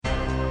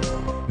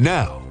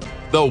Now,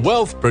 the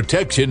Wealth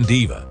Protection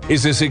Diva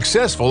is a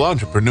successful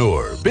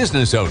entrepreneur,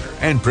 business owner,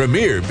 and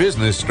premier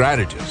business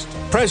strategist,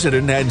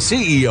 president and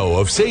CEO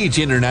of Sage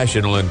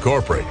International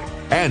Incorporated,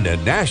 and a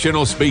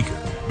national speaker,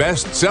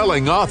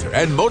 best-selling author,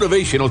 and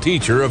motivational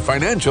teacher of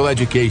financial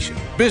education,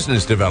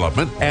 business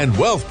development, and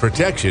wealth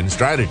protection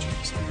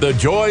strategies. The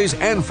joys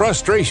and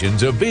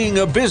frustrations of being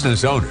a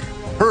business owner.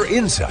 Her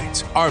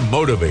insights are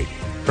motivating.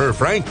 Her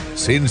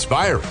frankness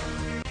inspiring.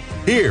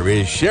 Here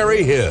is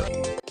Sherry Hill.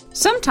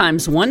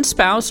 Sometimes one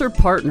spouse or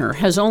partner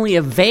has only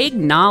a vague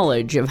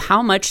knowledge of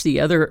how much the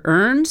other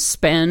earns,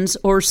 spends,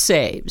 or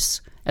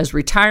saves. As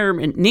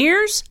retirement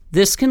nears,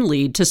 this can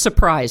lead to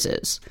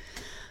surprises.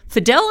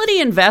 Fidelity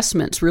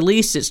Investments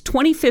released its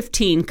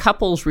 2015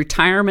 Couples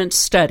Retirement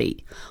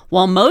Study.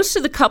 While most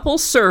of the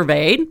couples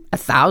surveyed,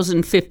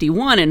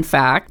 1,051 in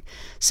fact,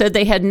 said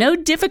they had no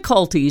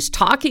difficulties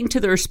talking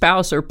to their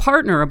spouse or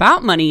partner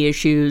about money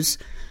issues,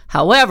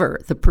 however,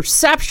 the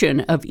perception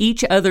of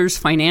each other's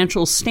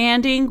financial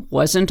standing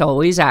wasn't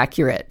always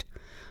accurate.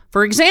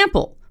 For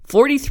example,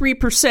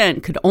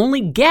 43% could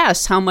only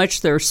guess how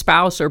much their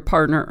spouse or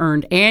partner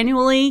earned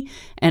annually,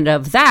 and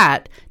of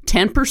that,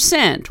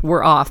 10%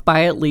 were off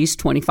by at least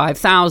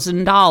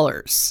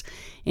 $25,000.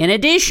 In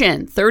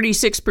addition,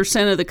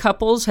 36% of the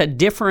couples had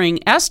differing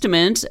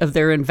estimates of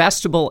their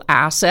investable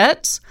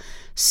assets.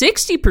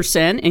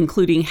 60%,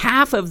 including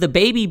half of the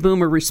baby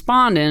boomer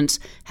respondents,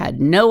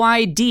 had no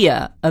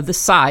idea of the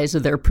size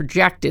of their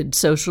projected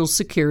Social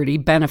Security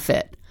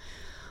benefit.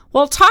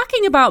 While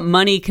talking about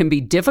money can be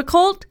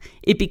difficult,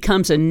 it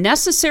becomes a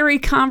necessary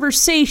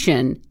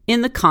conversation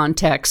in the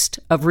context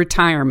of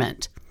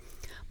retirement.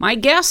 My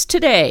guest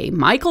today,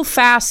 Michael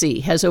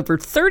Fassi, has over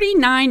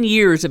 39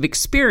 years of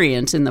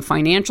experience in the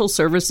financial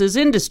services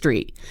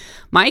industry.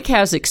 Mike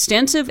has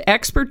extensive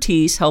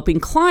expertise helping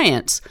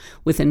clients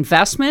with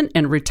investment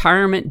and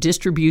retirement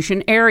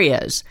distribution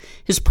areas.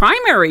 His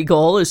primary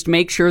goal is to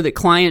make sure that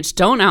clients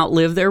don't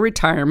outlive their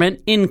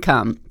retirement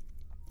income.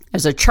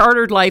 As a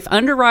chartered life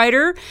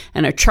underwriter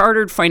and a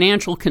chartered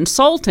financial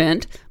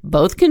consultant,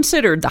 both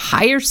considered the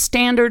higher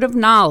standard of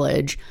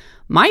knowledge,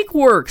 Mike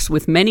works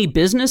with many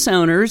business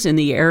owners in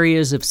the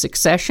areas of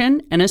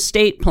succession and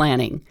estate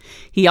planning.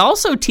 He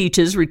also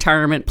teaches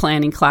retirement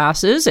planning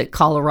classes at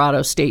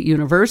Colorado State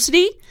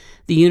University,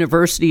 the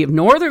University of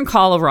Northern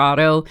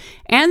Colorado,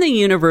 and the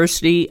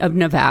University of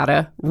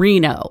Nevada,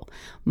 Reno.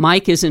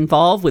 Mike is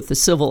involved with the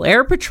Civil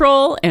Air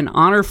Patrol and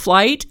Honor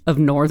Flight of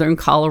Northern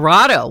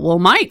Colorado. Well,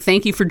 Mike,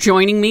 thank you for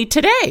joining me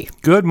today.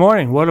 Good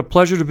morning. What a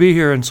pleasure to be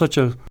here in such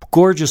a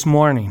gorgeous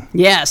morning.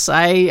 Yes,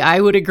 I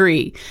would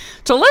agree.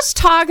 So let's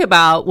talk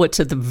about what's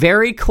at the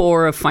very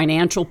core of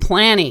financial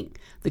planning,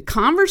 the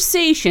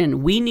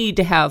conversation we need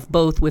to have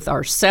both with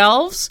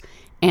ourselves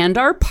and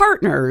our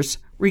partners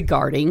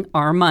regarding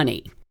our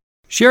money.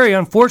 Sherry,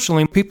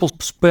 unfortunately, people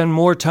spend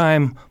more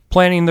time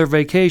planning their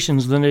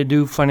vacations than they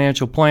do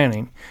financial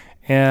planning.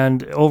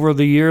 And over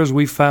the years,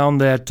 we found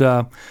that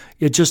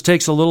it just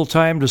takes a little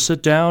time to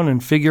sit down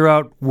and figure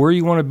out where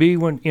you want to be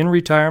when in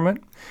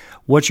retirement,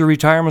 what your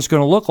retirement's going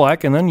to look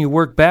like, and then you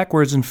work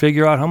backwards and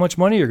figure out how much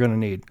money you're going to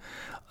need.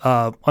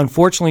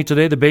 Unfortunately,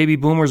 today, the baby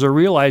boomers are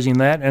realizing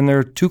that, and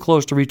they're too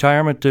close to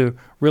retirement to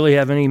really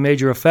have any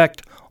major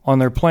effect on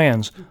their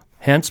plans.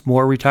 Hence,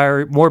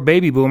 more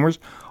baby boomers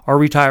are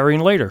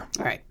retiring later.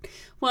 All right.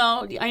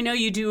 Well, I know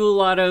you do a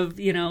lot of,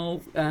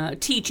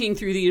 teaching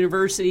through the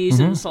universities,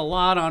 and it's a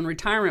lot on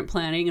retirement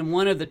planning, and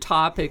one of the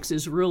topics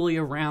is really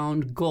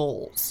around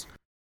goals.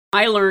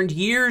 I learned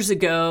years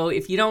ago,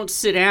 if you don't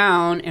sit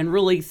down and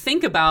really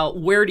think about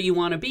where do you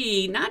want to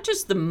be, not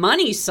just the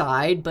money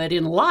side, but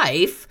in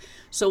life.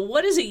 So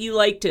what is it you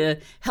like to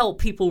help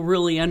people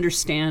really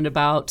understand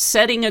about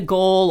setting a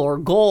goal or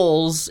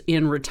goals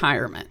in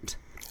retirement?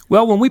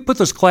 Well, when we put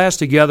this class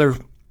together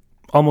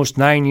almost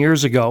 9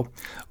 years ago,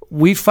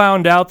 we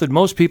found out that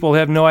most people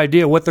have no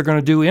idea what they're going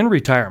to do in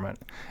retirement.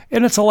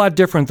 And it's a lot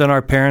different than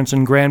our parents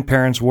and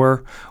grandparents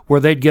were,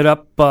 where they'd get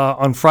up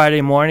on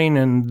Friday morning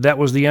and that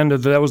was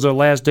that was their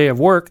last day of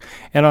work.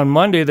 And on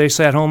Monday, they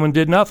sat home and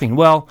did nothing.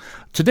 Well,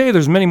 today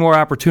there's many more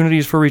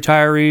opportunities for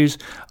retirees.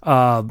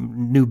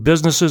 New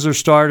businesses are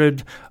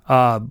started.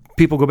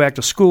 People go back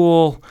to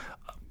school.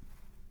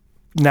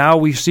 Now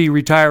we see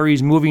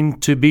retirees moving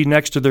to be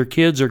next to their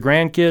kids or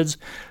grandkids.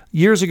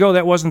 Years ago,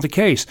 that wasn't the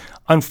case.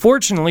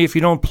 Unfortunately, if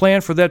you don't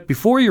plan for that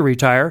before you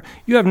retire,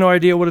 you have no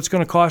idea what it's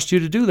going to cost you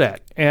to do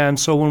that. And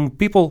so when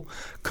people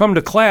come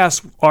to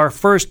class, our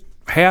first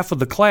half of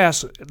the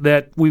class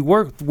that we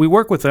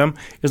work with them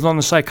is on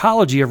the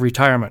psychology of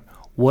retirement,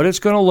 what it's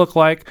going to look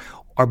like.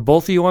 Are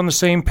both of you on the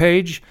same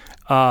page?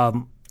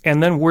 And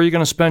then where you're going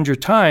to spend your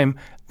time.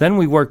 Then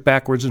we work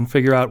backwards and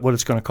figure out what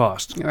it's going to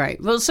cost. Right.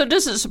 Well, so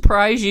does it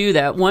surprise you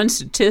that one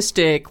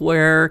statistic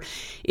where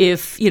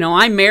if,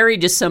 I'm married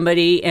to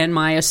somebody and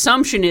my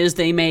assumption is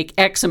they make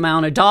X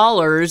amount of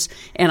dollars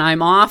and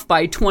I'm off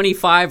by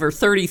 25 or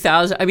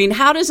 30,000, I mean,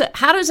 how does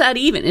that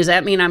even? Does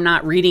that mean I'm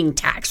not reading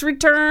tax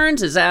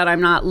returns? Is that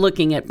I'm not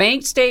looking at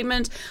bank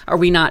statements? Are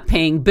we not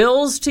paying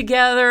bills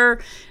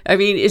together? I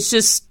mean,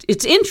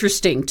 it's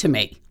interesting to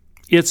me.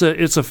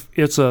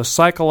 it's a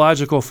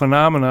psychological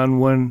phenomenon.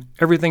 When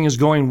everything is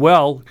going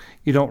well,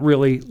 you don't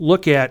really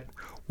look at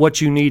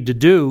what you need to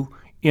do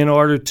in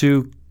order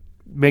to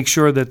make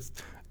sure that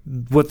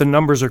what the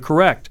numbers are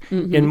correct.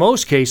 Mm-hmm. In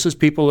most cases,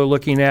 people are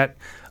looking at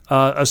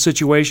a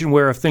situation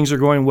where if things are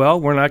going well,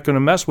 we're not going to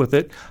mess with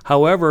it.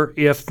 However,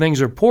 if things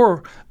are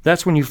poor,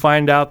 that's when you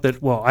find out that,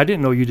 well, I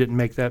didn't know you didn't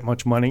make that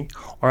much money,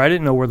 or I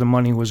didn't know where the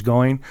money was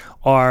going,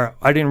 or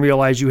I didn't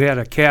realize you had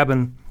a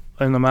cabin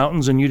in the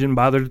mountains and you didn't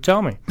bother to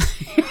tell me.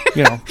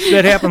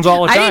 That happens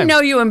all the time. I didn't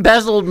know you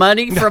embezzled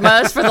money from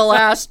us for the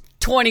last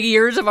 20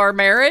 years of our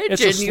marriage.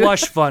 It's a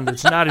slush fund.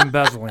 It's not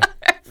embezzling.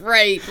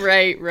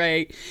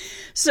 Right.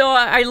 So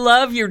I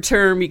love your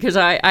term because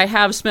I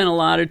have spent a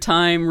lot of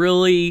time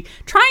really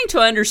trying to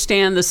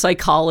understand the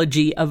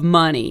psychology of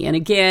money. And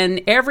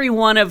again, every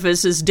one of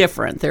us is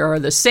different. There are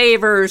the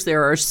savers,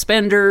 there are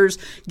spenders.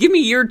 Give me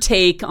your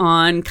take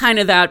on kind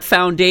of that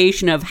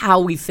foundation of how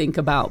we think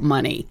about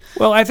money.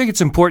 Well, I think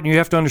it's important. You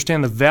have to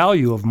understand the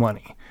value of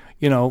money.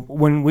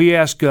 When we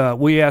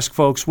ask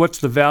folks, what's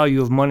the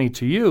value of money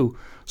to you?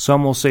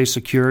 Some will say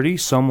security,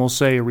 some will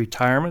say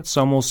retirement,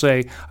 some will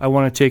say I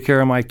want to take care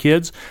of my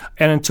kids.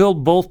 And until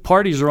both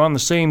parties are on the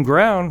same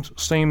ground,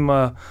 same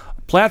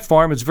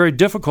platform, it's very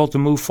difficult to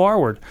move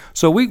forward.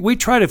 So we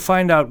try to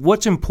find out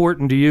what's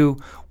important to you.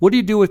 What do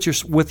you do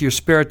with your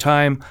spare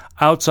time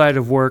outside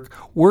of work?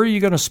 Where are you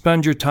going to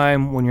spend your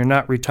time when you're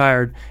not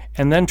retired?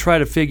 And then try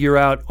to figure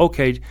out,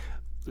 okay,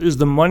 is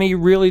the money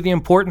really the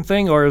important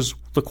thing, or is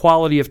the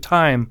quality of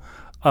time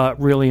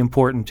really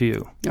important to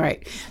you?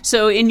 Right.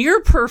 So in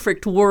your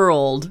perfect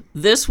world,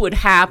 this would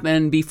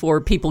happen before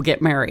people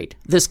get married,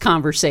 this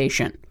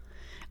conversation.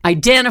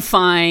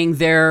 Identifying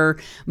their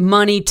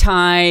money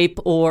type,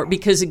 or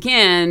because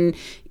again,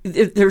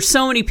 there's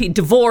so many people.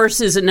 Divorce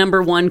is a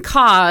number one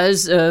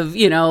cause of,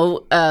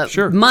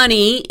 Sure.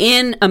 Money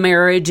in a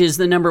marriage is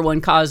the number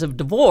one cause of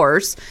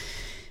divorce.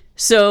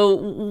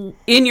 So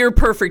in your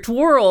perfect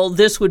world,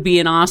 this would be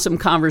an awesome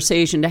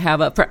conversation to have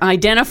up for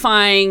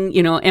identifying,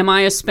 am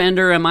I a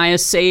spender? Am I a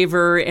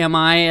saver? Am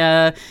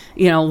I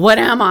what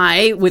am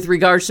I with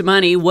regards to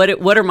money?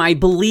 What are my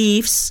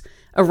beliefs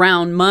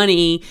around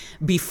money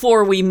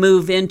before we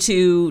move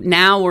into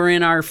now we're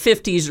in our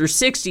 50s or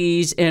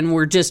 60s and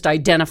we're just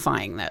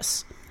identifying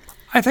this?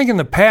 I think in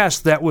the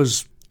past that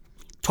was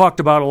talked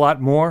about a lot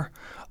more.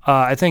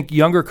 I think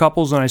younger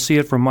couples, and I see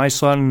it from my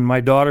son and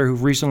my daughter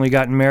who've recently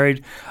gotten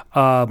married,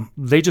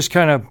 they just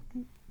kind of,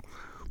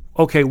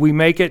 okay, we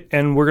make it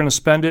and we're going to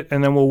spend it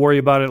and then we'll worry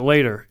about it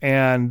later.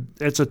 And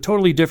it's a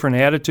totally different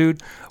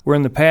attitude. Where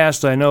in the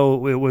past, I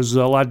know it was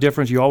a lot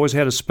different. You always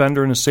had a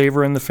spender and a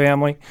saver in the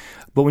family.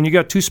 But when you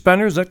got two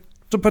spenders, that's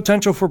the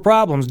potential for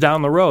problems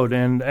down the road.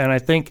 And I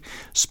think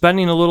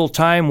spending a little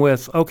time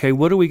with, okay,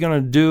 what are we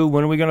going to do?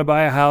 When are we going to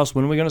buy a house?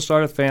 When are we going to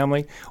start a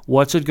family?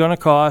 What's it going to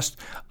cost?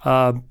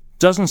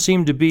 Doesn't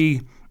seem to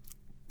be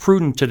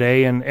prudent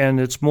today, and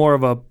it's more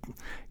of a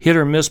hit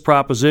or miss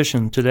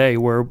proposition today,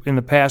 where in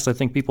the past I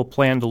think people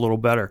planned a little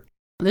better.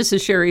 This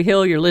is Sherry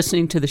Hill. You're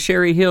listening to The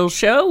Sherry Hill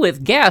Show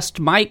with guest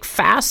Mike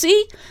Fassey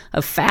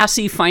of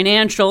Fassey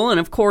Financial. And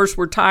of course,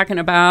 we're talking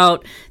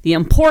about the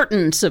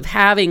importance of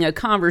having a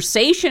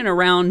conversation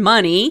around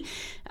money.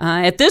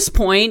 At this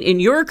point in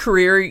your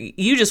career,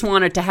 you just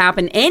want it to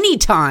happen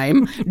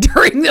anytime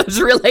during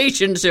those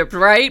relationships,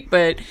 right?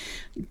 But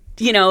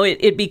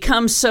it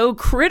becomes so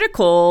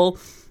critical,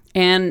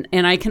 and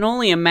I can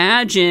only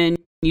imagine.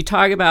 You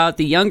talk about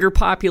the younger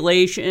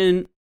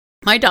population.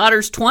 My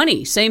daughter's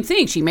 20, same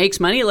thing. She makes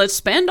money, let's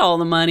spend all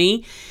the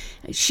money.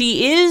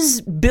 She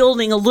is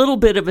building a little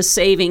bit of a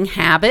saving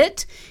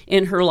habit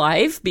in her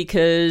life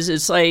because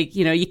it's like,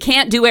 you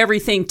can't do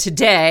everything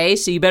today,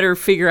 so you better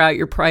figure out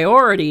your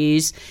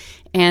priorities.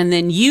 And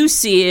then you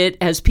see it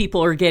as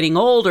people are getting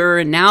older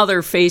and now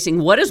they're facing,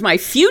 what does my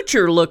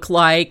future look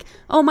like?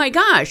 Oh my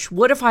gosh,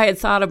 what if I had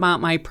thought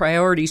about my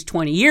priorities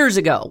 20 years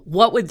ago?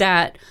 What would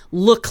that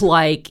look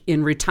like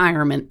in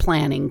retirement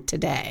planning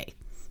today?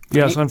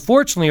 Yes,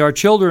 unfortunately, our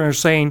children are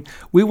saying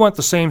we want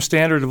the same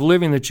standard of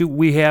living that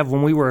we have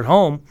when we were at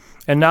home.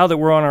 And now that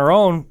we're on our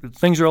own,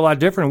 things are a lot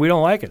different and we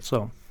don't like it.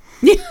 So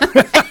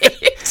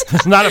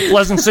it's not a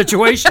pleasant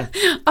situation.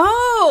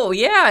 Oh,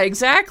 yeah,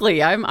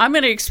 exactly. I'm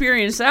going to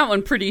experience that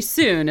one pretty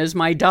soon as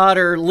my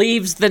daughter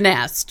leaves the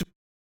nest.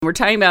 We're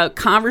talking about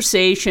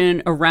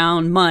conversation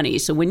around money.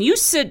 So when you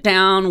sit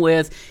down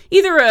with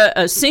either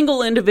a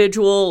single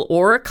individual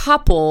or a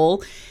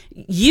couple,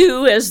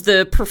 you as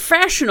the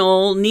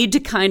professional need to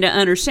kind of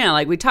understand,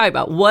 like we talked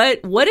about,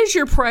 what is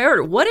your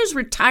priority? What is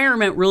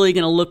retirement really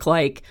going to look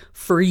like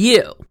for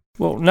you?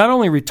 Well, not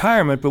only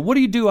retirement, but what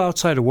do you do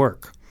outside of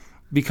work?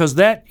 Because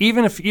that,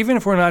 even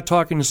if we're not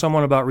talking to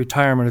someone about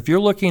retirement, if you're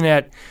looking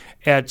at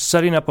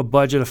setting up a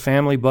budget, a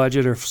family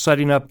budget, or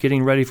setting up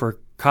getting ready for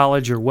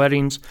college or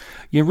weddings,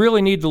 you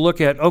really need to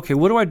look at, okay,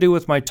 what do I do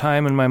with my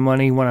time and my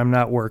money when I'm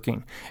not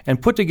working?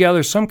 And put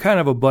together some kind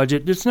of a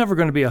budget. It's never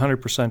going to be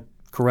 100%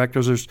 correct?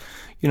 Because there's,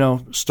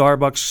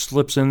 Starbucks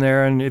slips in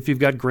there, and if you've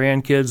got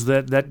grandkids,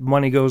 that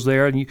money goes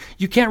there, and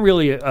you can't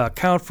really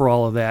account for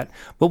all of that.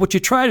 But what you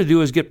try to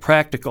do is get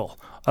practical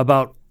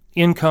about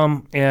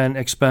income and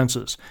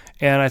expenses,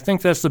 and I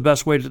think that's the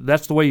best way.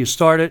 That's the way you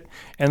start it,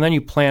 and then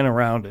you plan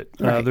around it.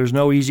 Right. There's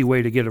no easy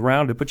way to get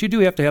around it, but you do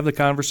have to have the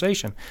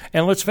conversation.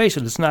 And let's face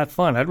it, it's not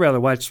fun. I'd rather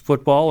watch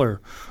football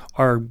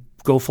or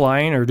go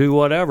flying or do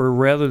whatever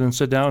rather than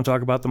sit down and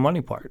talk about the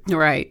money part.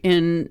 Right.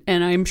 And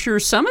I'm sure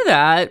some of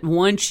that,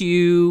 once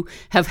you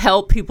have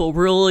helped people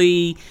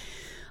really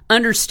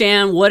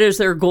understand what is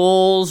their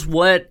goals,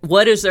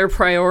 what is their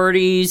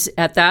priorities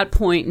at that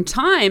point in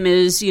time,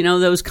 is,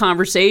 those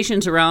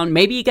conversations around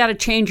maybe you got to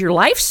change your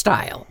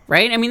lifestyle,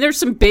 right? I mean, there's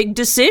some big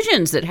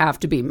decisions that have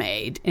to be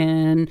made.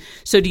 And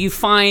so do you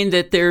find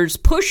that there's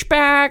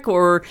pushback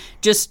or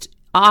just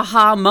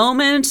aha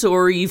moments,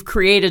 or you've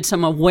created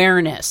some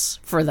awareness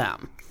for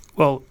them?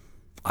 Well,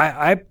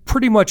 I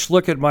pretty much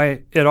look at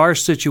our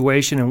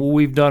situation and what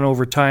we've done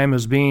over time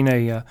as being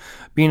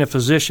a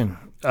physician.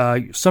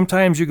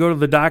 Sometimes you go to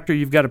the doctor,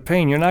 you've got a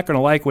pain. You're not going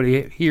to like what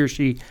he or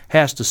she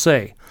has to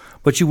say,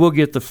 but you will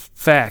get the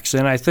facts.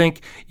 And I think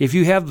if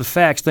you have the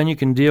facts, then you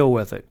can deal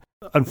with it.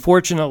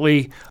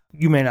 Unfortunately,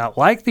 you may not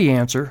like the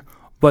answer,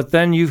 but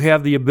then you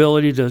have the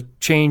ability to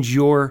change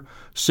your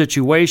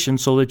situation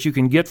so that you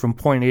can get from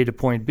point A to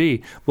point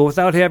B. But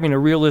without having a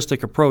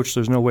realistic approach,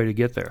 there's no way to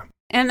get there.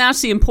 And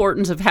that's the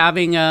importance of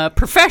having a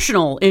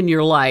professional in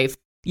your life.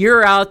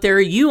 You're out there,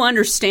 you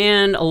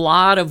understand a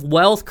lot of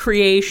wealth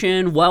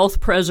creation,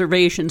 wealth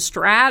preservation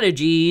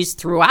strategies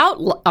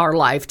throughout our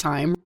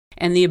lifetime,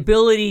 and the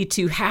ability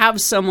to have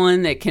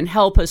someone that can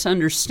help us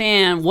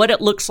understand what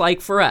it looks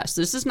like for us.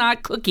 This is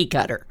not cookie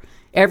cutter.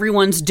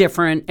 Everyone's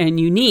different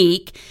and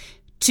unique.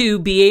 To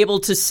be able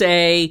to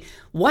say,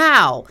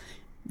 wow,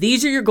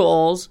 these are your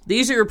goals,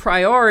 these are your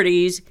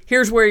priorities,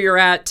 here's where you're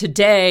at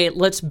today,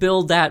 let's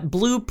build that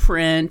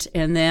blueprint,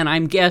 and then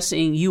I'm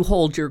guessing you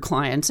hold your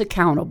clients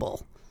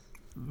accountable.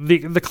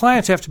 The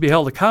clients have to be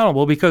held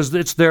accountable because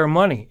it's their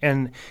money.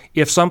 And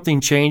if something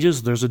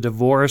changes, there's a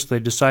divorce, they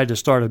decide to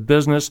start a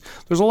business,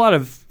 there's a lot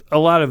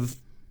of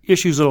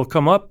issues that will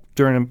come up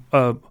during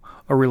a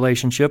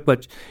relationship,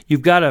 but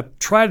you've got to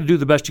try to do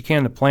the best you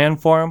can to plan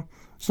for them.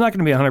 It's not going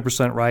to be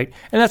 100% right.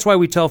 And that's why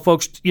we tell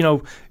folks,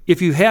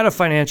 if you had a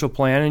financial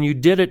plan and you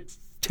did it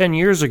 10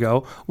 years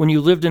ago when you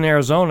lived in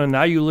Arizona,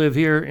 now you live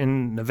here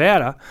in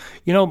Nevada,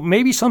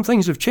 maybe some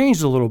things have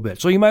changed a little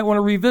bit. So you might want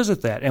to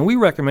revisit that. And we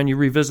recommend you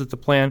revisit the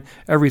plan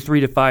every 3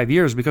 to 5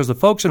 years because the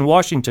folks in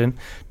Washington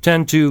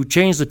tend to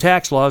change the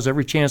tax laws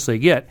every chance they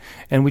get.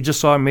 And we just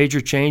saw a major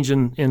change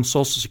in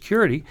Social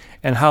Security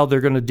and how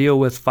they're going to deal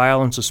with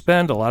file and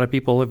suspend. A lot of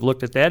people have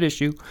looked at that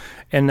issue,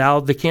 and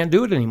now they can't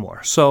do it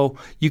anymore. So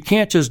you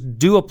can't just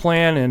do a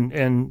plan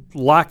and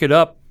lock it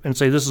up and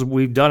say,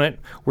 we've done it,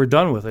 we're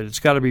done with it. It's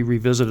got to be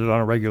revisited on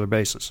a regular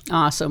basis.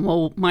 Awesome.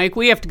 Well, Mike,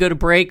 we have to go to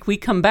break. We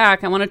come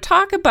back. I want to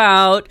talk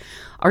about,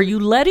 are you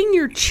letting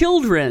your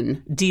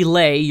children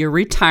delay your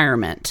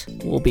retirement?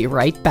 We'll be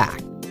right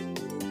back.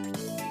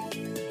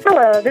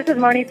 Hello, this is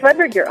Marnie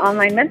Threadberg, your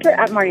online mentor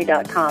at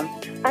Marnie.com.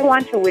 I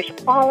want to wish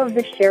all of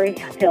the Sherry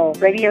Hill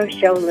radio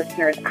show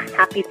listeners a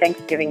happy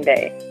Thanksgiving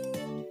Day.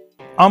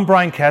 I'm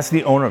Brian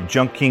Cassidy, owner of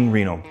Junk King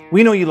Reno.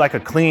 We know you like a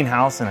clean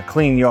house and a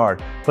clean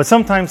yard, but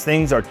sometimes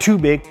things are too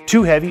big,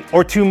 too heavy,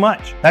 or too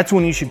much. That's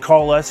when you should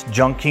call us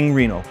Junk King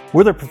Reno.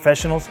 We're the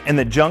professionals in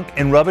the junk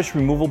and rubbish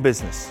removal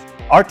business.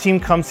 Our team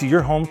comes to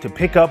your home to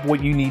pick up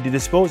what you need to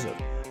dispose of.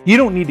 You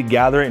don't need to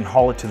gather and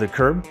haul it to the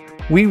curb.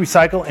 We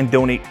recycle and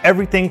donate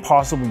everything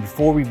possible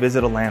before we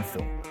visit a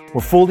landfill.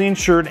 We're fully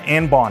insured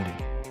and bonded.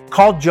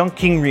 Call Junk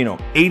King Reno,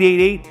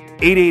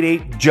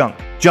 888-888-JUNK.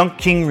 Junk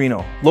King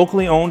Reno,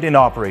 locally owned and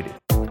operated.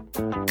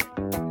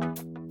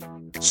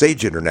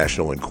 Sage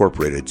International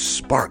Incorporated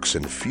sparks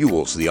and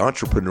fuels the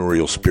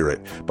entrepreneurial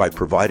spirit by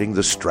providing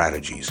the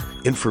strategies,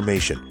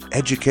 information,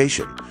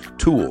 education,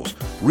 tools,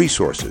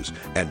 resources,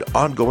 and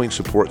ongoing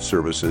support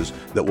services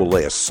that will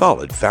lay a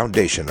solid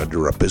foundation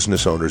under a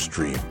business owner's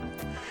dream.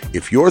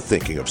 If you're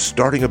thinking of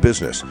starting a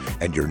business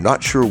and you're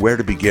not sure where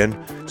to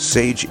begin,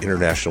 Sage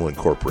International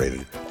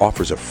Incorporated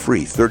offers a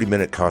free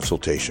 30-minute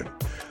consultation.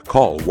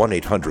 Call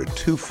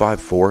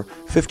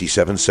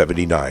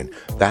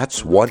 1-800-254-5779.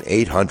 That's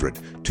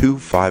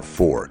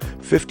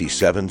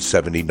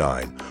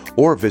 1-800-254-5779.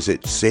 Or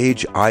visit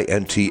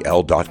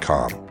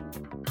sageintl.com.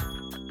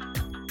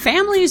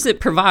 Families that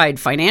provide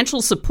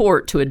financial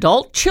support to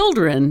adult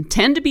children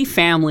tend to be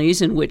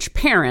families in which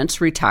parents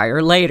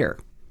retire later.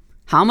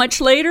 How much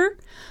later?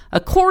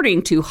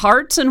 According to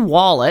Hearts and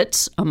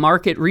Wallets, a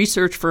market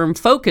research firm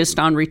focused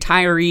on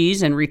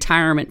retirees and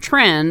retirement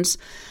trends,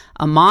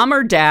 a mom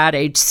or dad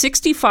age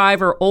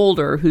 65 or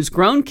older whose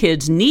grown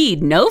kids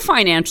need no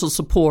financial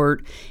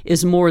support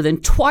is more than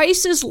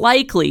twice as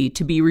likely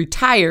to be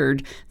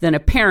retired than a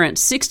parent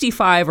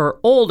 65 or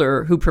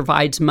older who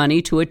provides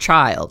money to a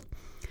child.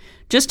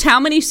 Just how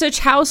many such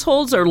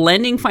households are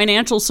lending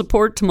financial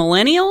support to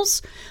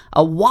millennials?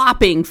 A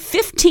whopping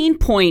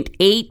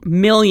 15.8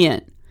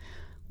 million.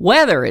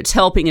 Whether it's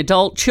helping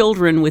adult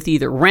children with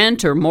either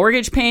rent or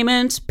mortgage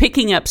payments,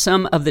 picking up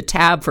some of the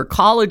tab for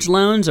college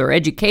loans or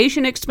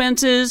education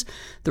expenses,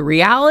 the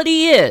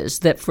reality is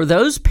that for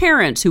those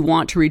parents who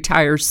want to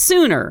retire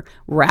sooner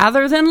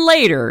rather than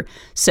later,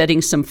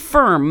 setting some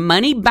firm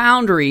money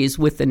boundaries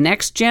with the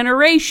next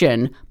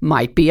generation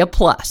might be a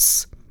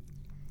plus.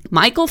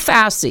 Michael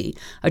Fassi,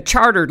 a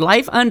chartered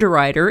life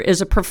underwriter,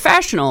 is a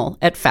professional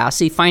at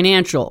Fassi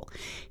Financial.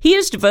 He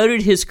has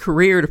devoted his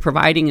career to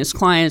providing his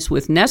clients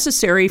with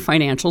necessary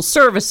financial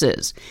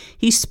services.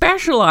 He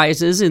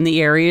specializes in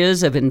the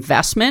areas of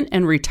investment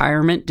and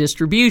retirement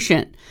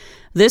distribution.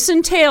 This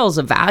entails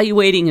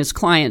evaluating his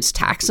clients'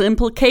 tax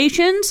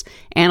implications,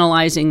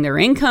 analyzing their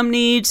income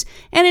needs,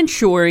 and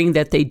ensuring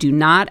that they do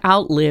not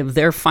outlive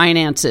their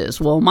finances.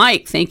 Well,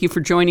 Mike, thank you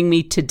for joining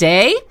me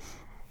today.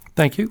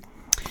 Thank you.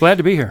 Glad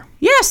to be here.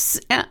 Yes.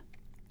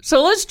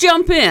 So let's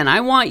jump in. I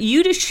want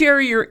you to share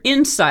your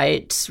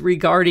insights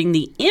regarding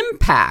the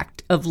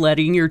impact of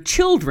letting your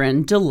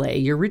children delay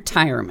your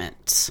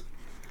retirement.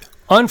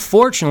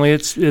 Unfortunately,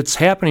 it's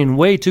happening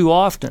way too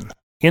often.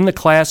 In the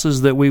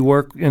classes that we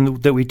work in,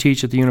 that we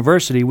teach at the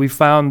university, we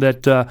found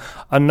that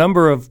a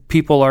number of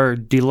people are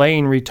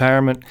delaying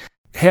retirement.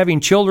 Having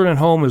children at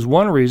home is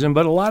one reason,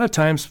 but a lot of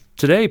times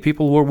today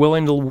people were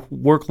willing to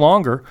work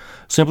longer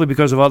simply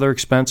because of other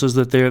expenses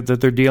that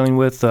they're dealing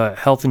with,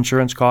 health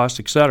insurance costs,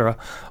 etc.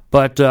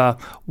 But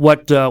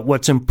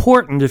what's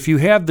important, if you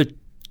have the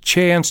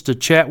chance to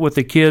chat with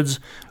the kids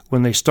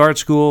when they start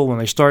school, when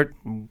they start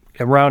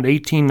around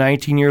 18,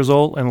 19 years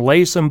old, and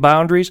lay some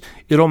boundaries,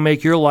 it'll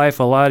make your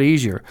life a lot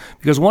easier.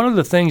 Because one of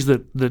the things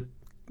that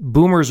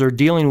boomers are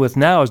dealing with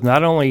now is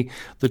not only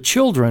the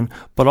children,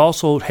 but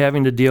also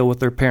having to deal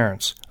with their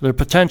parents, their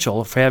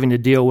potential of having to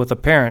deal with a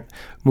parent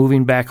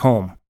moving back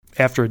home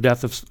after a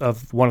death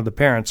of one of the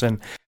parents. And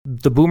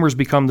the boomers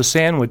become the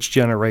sandwich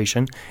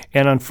generation,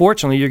 and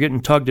unfortunately you're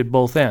getting tugged at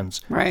both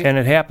ends. Right. And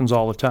it happens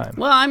all the time.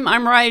 Well,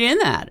 I'm right in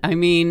that. I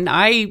mean,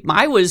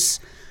 I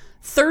was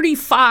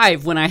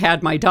 35 when I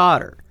had my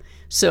daughter.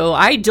 So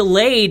I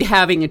delayed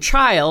having a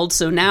child,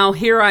 so now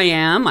here I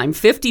am. I'm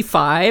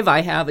 55. I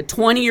have a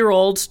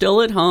 20-year-old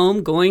still at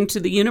home going to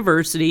the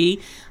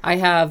university. I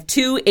have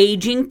 2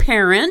 aging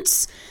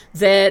parents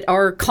that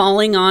are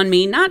calling on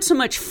me, not so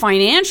much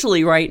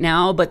financially right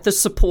now, but the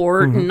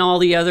support and all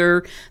the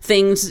other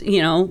things,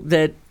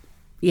 that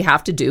you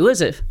have to do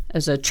as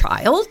a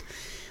child,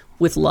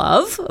 with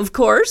love, of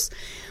course.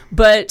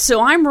 But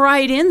so I'm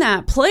right in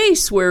that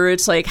place where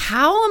it's like,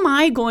 how am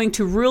I going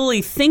to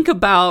really think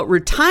about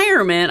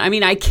retirement? I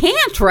mean, I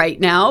can't right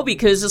now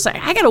because it's like,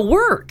 I got to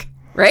work,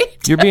 right?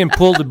 You're being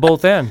pulled at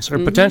both ends, or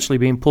potentially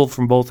being pulled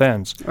from both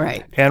ends.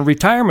 Right. And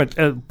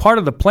retirement, part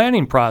of the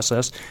planning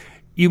process,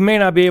 you may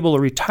not be able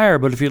to retire,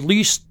 but if you at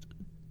least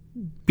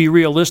be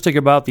realistic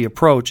about the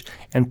approach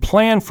and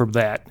plan for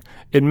that,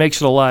 it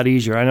makes it a lot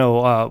easier. I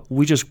know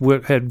we just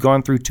had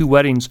gone through 2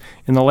 weddings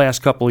in the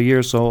last couple of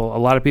years, so a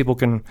lot of people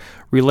can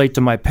relate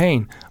to my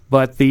pain.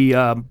 But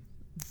the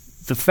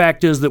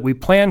fact is that we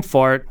planned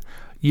for it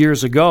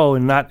years ago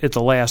and not at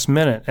the last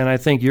minute. And I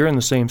think you're in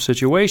the same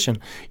situation.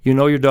 You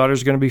know your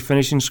daughter's going to be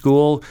finishing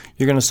school.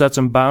 You're going to set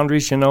some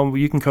boundaries.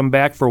 You can come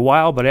back for a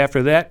while, but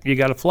after that, you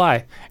got to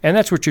fly. And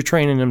that's what you're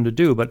training them to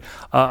do. But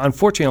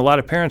unfortunately, a lot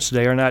of parents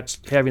today are not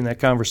having that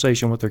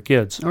conversation with their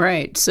kids.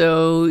 Right.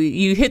 So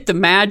you hit the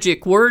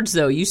magic words,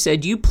 though. You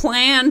said you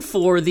planned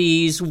for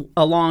these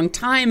a long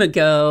time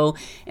ago.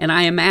 And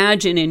I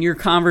imagine in your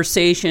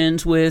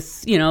conversations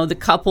with, the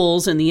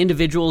couples and the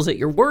individuals that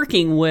you're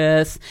working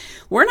with,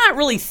 we're not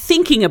really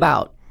thinking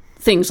about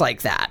things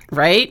like that,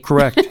 right?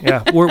 Correct.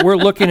 Yeah,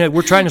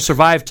 we're trying to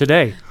survive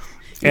today,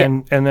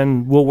 and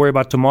then we'll worry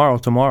about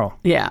tomorrow.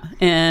 Yeah,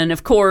 and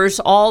of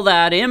course, all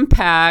that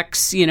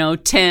impacts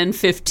 10,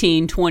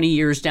 15, 20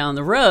 years down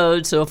the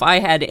road. So if I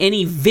had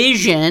any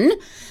vision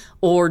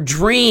or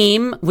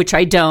dream, which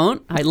I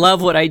don't, I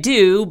love what I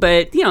do,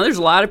 but there's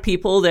a lot of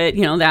people that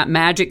that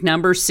magic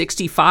number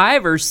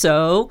 65 or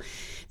so.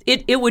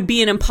 It would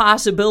be an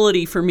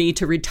impossibility for me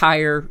to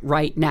retire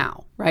right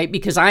now, right?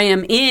 Because I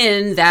am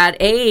in that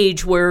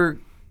age where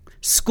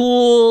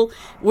school,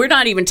 we're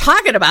not even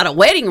talking about a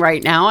wedding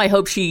right now. I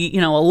hope she,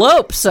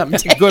 elopes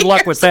someday. Good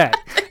luck with that.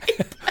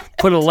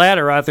 Put a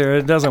ladder out there.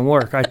 It doesn't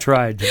work. I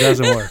tried. It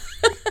doesn't work.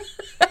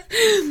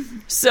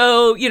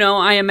 So,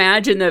 I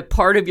imagine that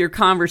part of your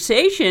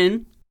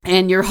conversation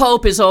and your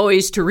hope is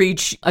always to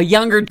reach a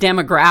younger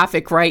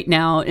demographic right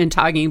now in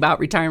talking about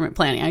retirement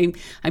planning.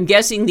 I'm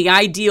guessing the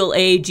ideal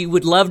age you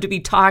would love to be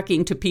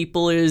talking to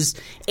people is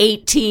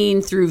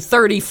 18 through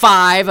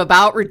 35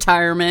 about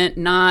retirement,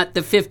 not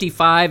the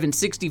 55 and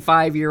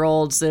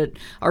 65-year-olds that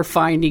are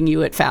finding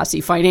you at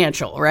Fassi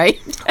Financial, right?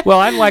 Well,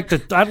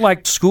 I'd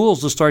like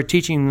schools to start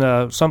teaching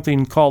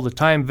something called the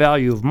time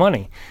value of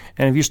money.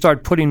 And if you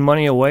start putting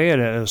money away at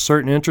a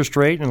certain interest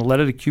rate and let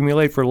it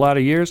accumulate for a lot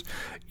of years,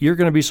 you're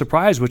going to be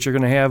surprised what you're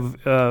going to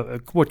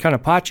have, what kind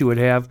of pot you would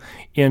have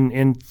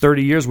in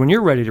 30 years when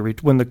you're ready to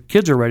when the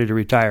kids are ready to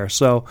retire.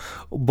 So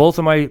both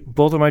of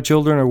my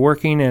children are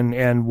working,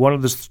 and one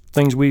of the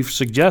things we've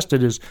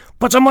suggested is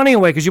put some money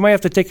away because you might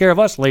have to take care of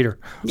us later.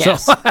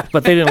 Yes. So,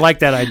 but they didn't like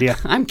that idea.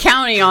 I'm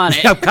counting on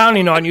it. I'm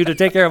counting on you to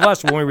take care of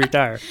us when we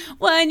retire.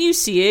 Well, and you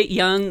see it,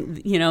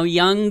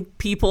 young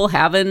people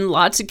having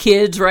lots of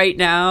kids right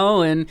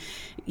now, and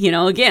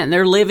again,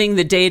 they're living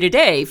the day to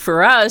day.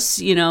 For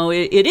us,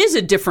 it is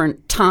a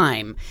different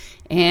time.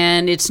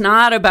 And it's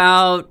not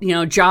about,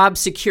 job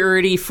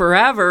security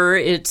forever.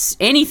 It's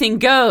anything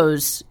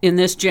goes in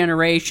this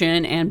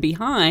generation and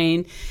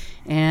behind.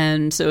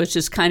 And so it's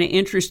just kind of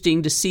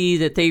interesting to see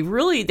that they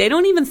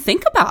don't even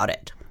think about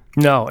it.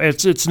 No,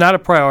 it's not a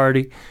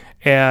priority.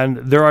 And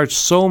there are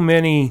so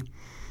many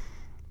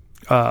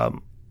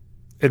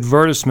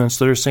advertisements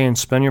that are saying,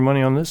 spend your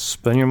money on this,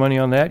 spend your money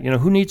on that.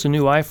 Who needs a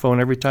new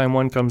iPhone every time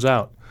one comes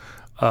out?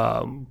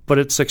 But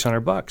it's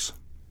 $600,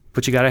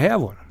 but you got to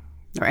have one.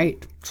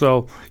 Right.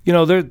 So,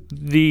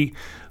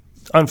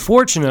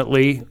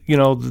 unfortunately,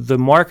 the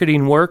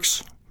marketing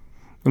works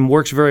and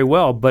works very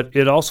well, but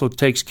it also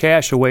takes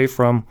cash away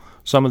from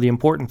some of the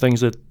important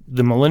things that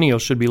the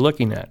millennials should be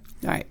looking at.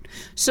 Right.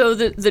 So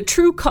the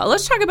true cost,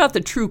 let's talk about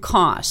the true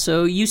cost.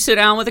 So you sit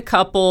down with a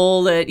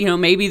couple that,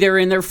 maybe they're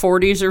in their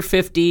 40s or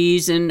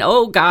 50s and,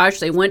 oh gosh,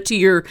 they went to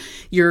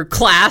your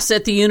class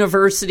at the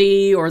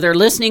university, or they're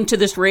listening to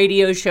this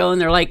radio show and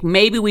they're like,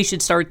 maybe we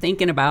should start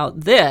thinking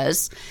about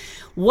this.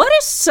 What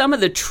is some of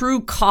the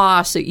true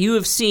costs that you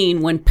have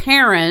seen when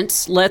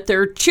parents let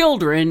their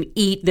children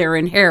eat their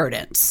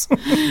inheritance?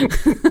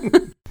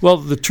 Well,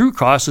 the true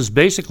cost is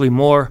basically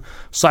more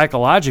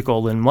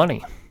psychological than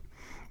money,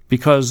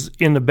 because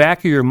in the back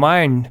of your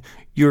mind,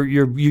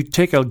 you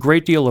take a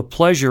great deal of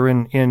pleasure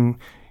in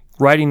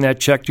writing that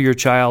check to your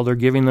child or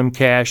giving them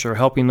cash or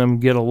helping them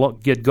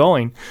get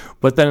going.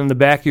 But then in the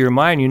back of your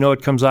mind,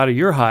 it comes out of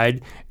your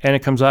hide and it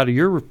comes out of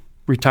your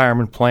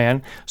retirement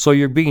plan. So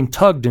you're being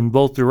tugged in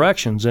both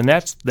directions, and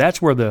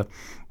that's where the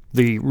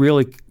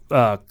really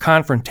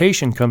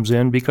confrontation comes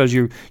in, because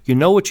you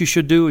know what you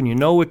should do and you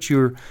know what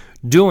you're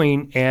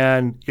doing,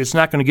 and it's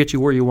not going to get you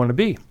where you want to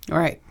be.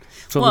 Right.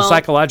 So the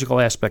psychological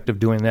aspect of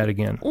doing that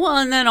again. Well,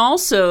 and then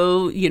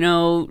also,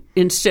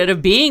 instead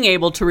of being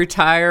able to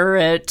retire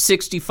at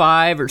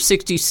 65 or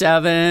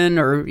 67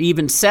 or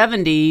even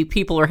 70,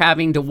 people are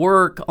having to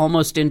work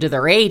almost into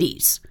their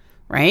 80s,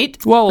 right?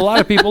 Well, a lot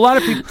of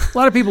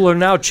people are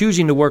now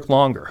choosing to work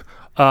longer.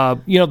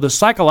 The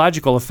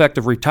psychological effect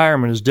of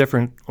retirement is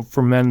different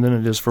for men than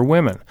it is for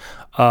women.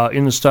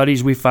 In the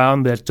studies, we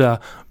found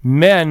that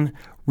men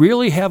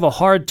really have a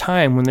hard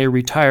time when they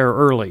retire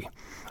early.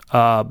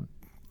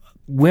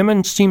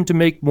 Women seem to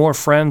make more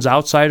friends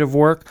outside of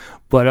work,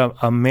 but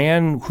a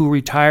man who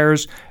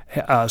retires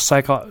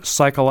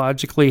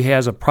psychologically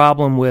has a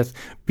problem with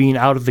being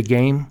out of the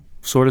game,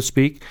 so to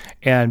speak,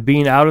 and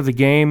being out of the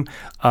game.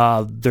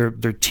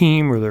 Their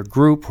team or their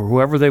group or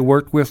whoever they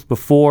worked with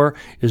before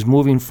is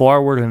moving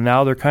forward, and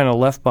now they're kind of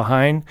left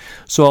behind.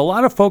 So a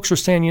lot of folks are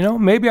saying,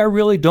 maybe I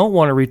really don't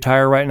want to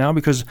retire right now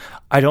because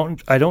I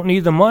don't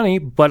need the money,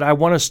 but I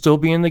want to still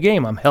be in the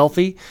game. I'm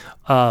healthy,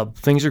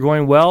 things are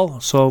going well,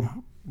 so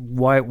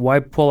why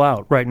pull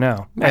out right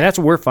now? Right. And that's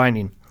what we're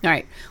finding. All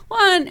right.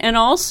 Well, and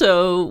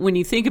also when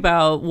you think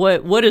about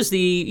what is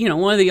the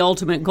one of the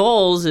ultimate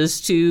goals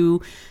is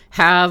to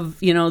have,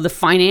 the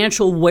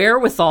financial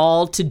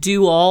wherewithal to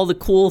do all the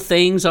cool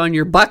things on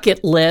your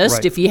bucket list.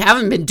 Right. If you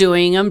haven't been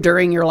doing them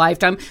during your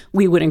lifetime,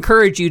 we would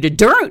encourage you to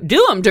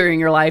do them during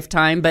your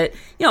lifetime. But,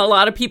 a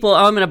lot of people,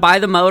 I'm going to buy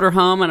the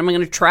motorhome and I'm going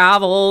to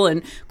travel.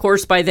 And, of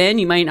course, by then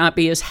you might not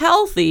be as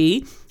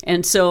healthy.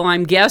 And so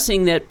I'm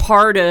guessing that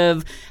part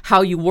of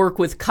how you work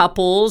with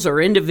couples or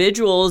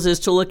individuals is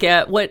to look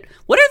at what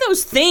are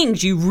those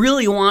things you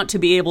really want to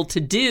be able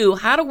to do?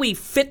 How do we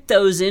fit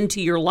those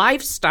into your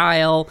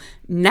lifestyle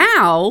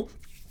now?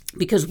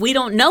 Because we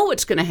don't know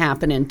what's going to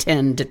happen in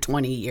 10 to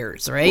 20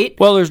 years, right?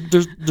 Well,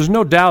 there's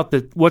no doubt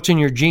that what's in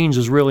your genes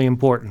is really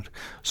important.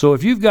 So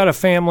if you've got a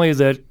family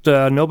that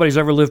nobody's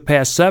ever lived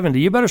past 70,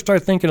 you better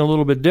start thinking a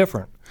little bit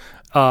different.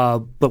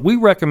 But we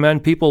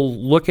recommend people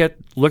look at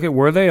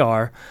where they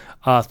are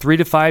 3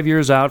 to 5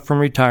 years out from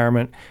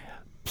retirement.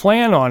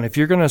 Plan on, if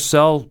you're going to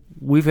sell.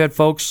 We've had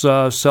folks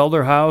sell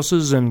their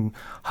houses and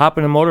hop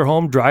in a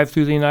motorhome, drive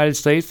through the United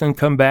States, and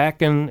come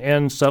back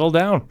and settle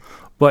down.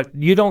 But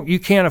you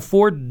can't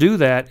afford to do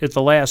that at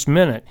the last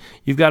minute.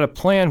 You've got to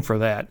plan for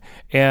that,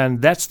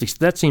 and that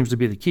seems to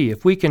be the key.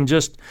 If we can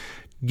just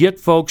get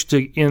folks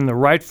in the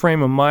right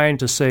frame of mind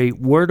to say,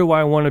 where do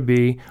I want to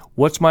be?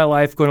 What's my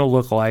life going to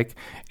look like?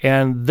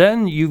 And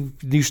then you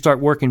start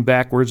working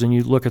backwards and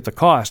you look at the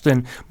cost.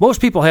 And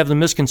most people have the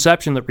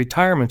misconception that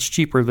retirement's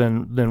cheaper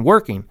than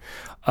working.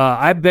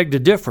 I beg to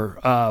differ.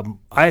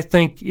 I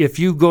think if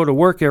you go to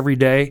work every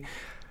day,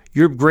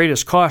 your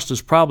greatest cost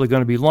is probably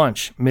going to be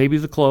lunch, maybe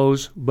the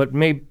clothes, but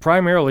maybe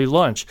primarily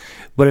lunch.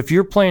 But if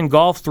you're playing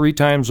golf 3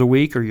 times a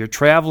week or you're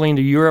traveling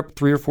to Europe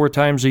 3 or 4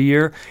 times a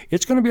year,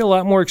 it's going to be a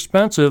lot more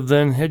expensive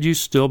than had you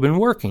still been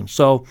working.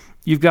 So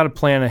you've got to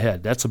plan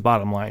ahead. That's the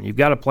bottom line. You've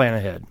got to plan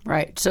ahead.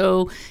 Right.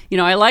 So,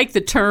 I like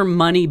the term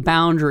money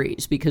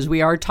boundaries because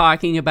we are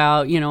talking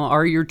about,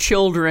 are your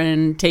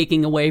children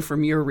taking away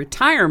from your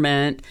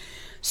retirement?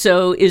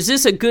 So is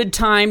this a good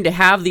time to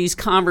have these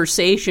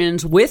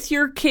conversations with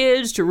your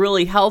kids to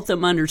really help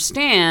them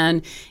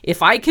understand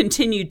if I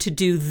continue to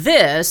do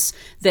this,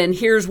 then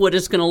here's what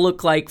it's going to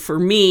look like for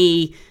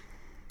me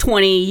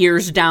 20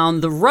 years down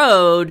the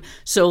road.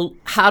 So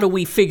how do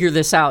we figure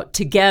this out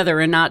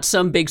together and not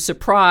some big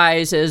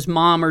surprise as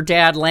mom or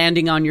dad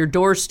landing on your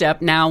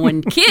doorstep now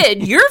when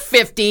kid, you're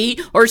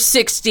 50 or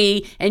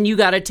 60 and you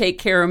got to take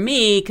care of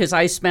me because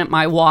I spent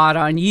my wad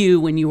on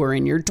you when you were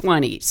in your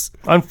 20s.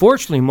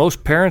 Unfortunately,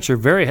 most parents are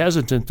very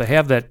hesitant to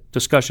have that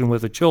discussion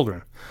with the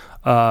children,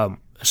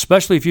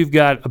 especially if you've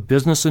got a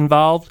business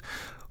involved.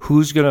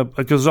 Because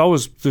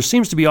there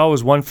seems to be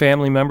always one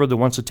family member that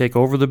wants to take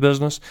over the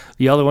business.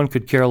 The other one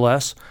could care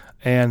less,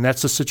 and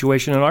that's the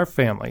situation in our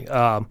family.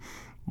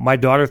 My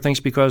daughter thinks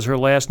because her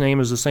last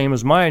name is the same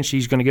as mine,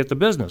 she's going to get the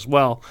business.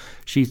 Well,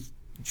 she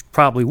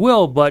probably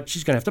will, but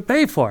she's going to have to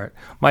pay for it.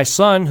 My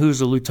son,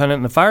 who's a lieutenant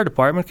in the fire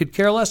department, could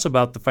care less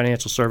about the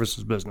financial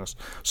services business.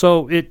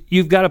 So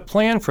you've got to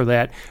plan for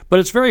that, but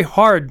it's very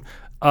hard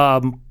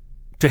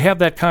to have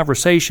that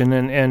conversation,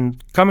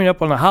 and coming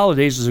up on the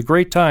holidays is a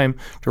great time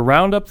to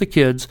round up the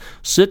kids,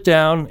 sit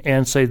down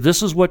and say,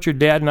 this is what your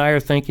dad and I are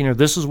thinking, or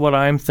this is what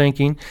I'm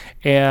thinking,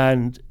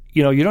 and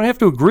you don't have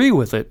to agree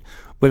with it,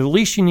 but at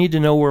least you need to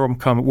know where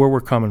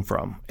we're coming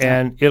from,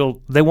 and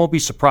they won't be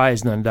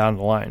surprised then down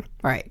the line.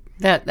 Right.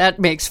 That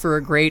makes for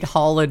a great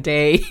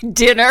holiday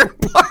dinner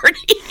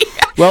party.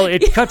 Well,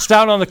 it cuts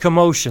down on the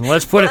commotion.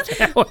 Let's put it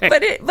that way.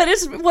 But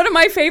it's one of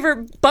my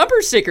favorite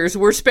bumper stickers.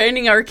 We're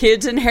spending our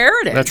kids'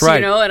 inheritance. That's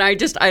right. And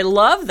I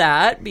love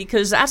that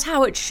because that's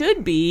how it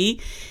should be.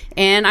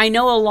 And I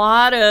know a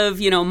lot of,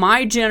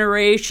 my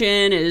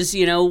generation is,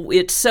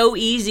 it's so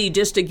easy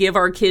just to give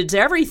our kids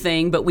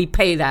everything, but we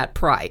pay that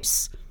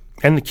price.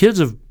 And the kids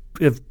have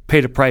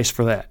paid a price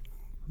for that.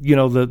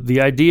 The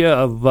idea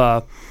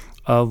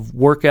of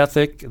work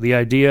ethic, the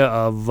idea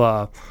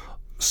of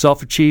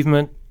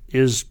self-achievement,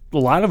 is a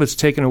lot of it's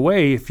taken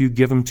away if you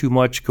give them too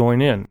much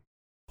going in.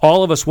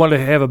 All of us want to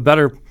have a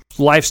better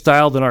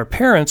lifestyle than our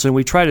parents, and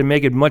we try to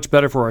make it much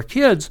better for our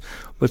kids,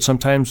 but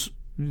sometimes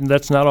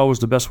that's not always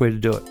the best way to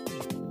do it.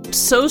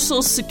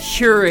 Social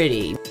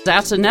Security,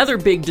 that's another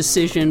big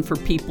decision for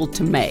people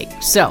to make.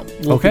 So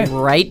we'll be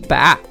right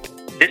back.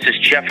 This is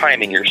Jeff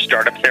Hyman, your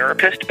startup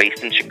therapist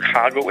based in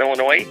Chicago,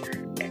 Illinois.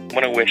 I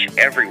want to wish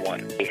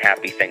everyone a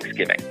happy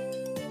Thanksgiving.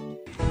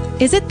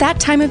 Is it that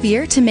time of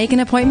year to make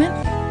an appointment?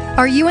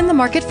 Are you in the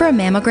market for a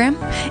mammogram?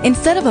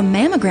 Instead of a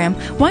mammogram,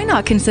 why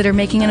not consider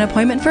making an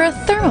appointment for a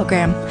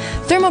thermogram?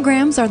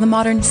 Thermograms are the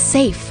modern,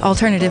 safe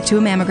alternative to a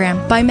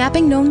mammogram. By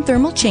mapping known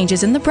thermal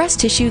changes in the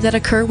breast tissue that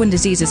occur when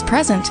disease is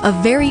present, a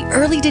very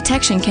early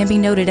detection can be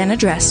noted and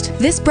addressed.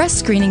 This breast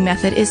screening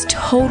method is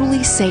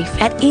totally safe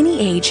at any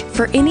age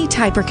for any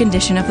type or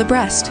condition of the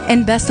breast.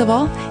 And best of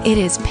all, it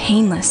is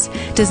painless,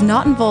 does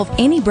not involve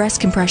any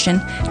breast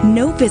compression,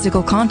 no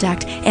physical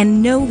contact,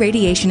 and no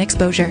radiation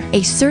exposure.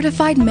 A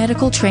certified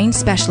medical trained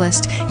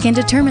specialist can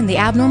determine the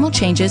abnormal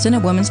changes in a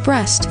woman's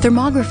breast.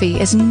 Thermography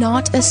is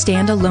not a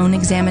standalone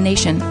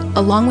examination.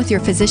 Along with your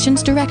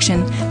physician's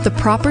direction, the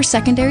proper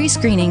secondary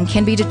screening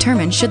can be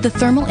determined should the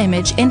thermal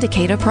image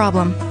indicate a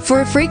problem.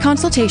 For a free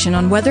consultation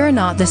on whether or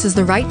not this is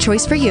the right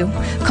choice for you,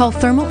 call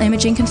Thermal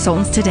Imaging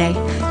Consultants today,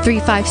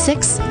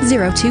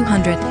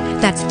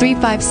 356-0200. That's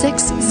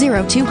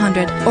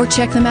 356-0200, or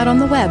check them out on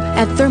the web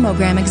at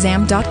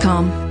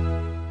thermogramexam.com.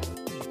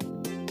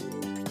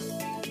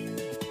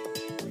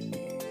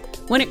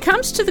 When it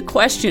comes to the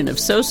question of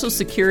Social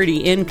Security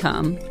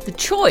income, the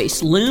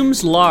choice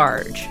looms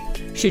large.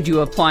 Should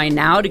you apply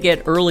now to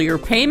get earlier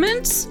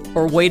payments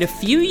or wait a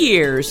few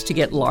years to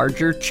get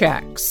larger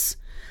checks?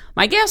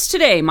 My guest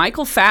today,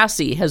 Michael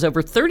Fassi, has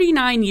over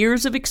 39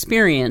 years of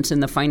experience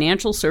in the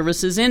financial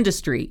services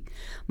industry.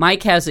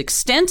 Mike has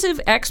extensive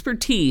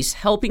expertise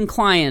helping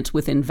clients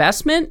with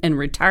investment and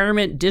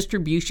retirement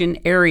distribution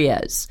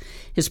areas.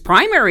 His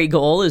primary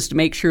goal is to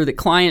make sure that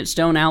clients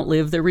don't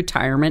outlive their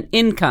retirement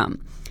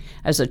income.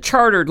 As a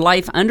chartered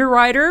life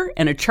underwriter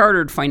and a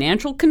chartered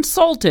financial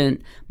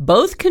consultant,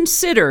 both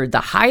considered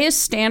the highest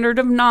standard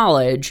of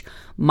knowledge,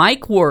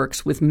 Mike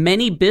works with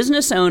many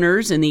business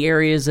owners in the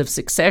areas of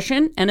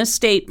succession and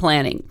estate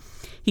planning.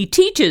 He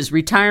teaches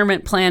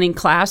retirement planning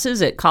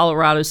classes at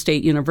Colorado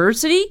State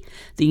University,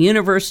 the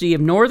University of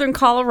Northern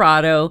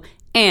Colorado,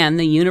 and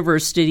the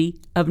University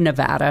of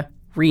Nevada,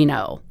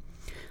 Reno.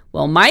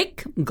 Well,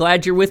 Mike, I'm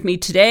glad you're with me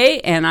today,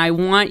 and I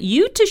want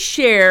you to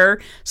share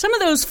some of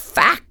those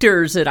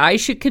factors that I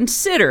should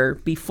consider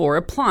before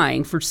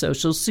applying for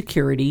Social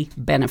Security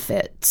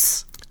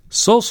benefits.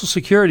 Social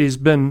Security has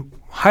been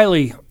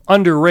highly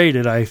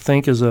underrated, I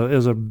think, as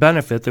a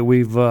benefit that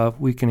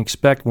we can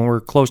expect when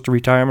we're close to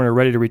retirement or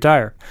ready to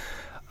retire.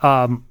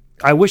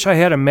 I wish I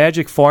had a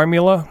magic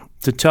formula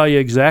to tell you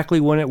exactly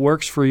when it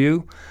works for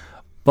you.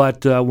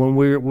 But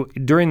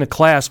during the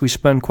class, we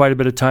spend quite a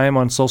bit of time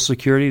on Social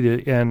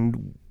Security,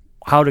 and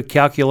how to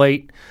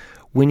calculate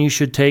when you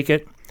should take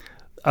it.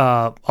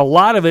 A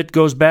lot of it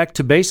goes back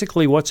to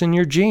basically what's in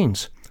your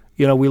genes.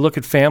 We look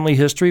at family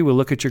history, we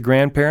look at your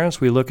grandparents,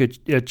 we look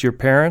at your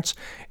parents,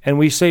 and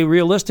we say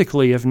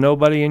realistically, if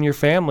nobody in your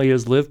family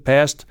has lived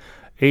past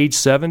age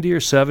 70 or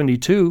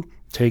 72,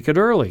 take it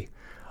early.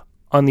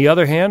 On the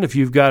other hand, if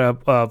you've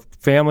got a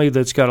family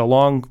that's got a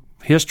long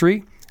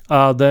history,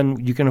 then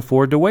you can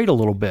afford to wait a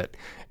little bit.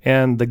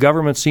 And the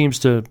government seems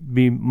to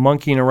be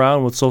monkeying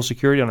around with Social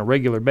Security on a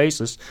regular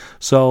basis.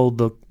 So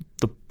the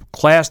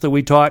class that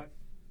we taught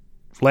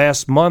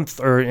last month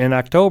or in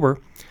October,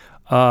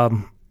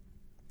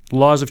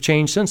 laws have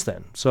changed since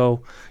then.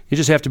 So you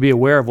just have to be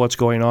aware of what's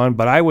going on.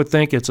 But I would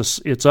think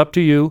it's up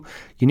to you.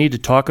 You need to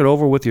talk it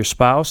over with your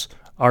spouse,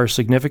 our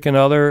significant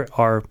other,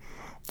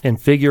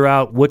 and figure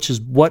out what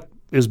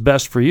is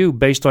best for you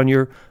based on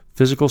your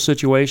physical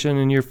situation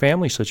and your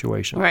family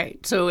situation.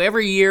 Right. So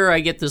every year I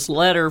get this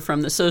letter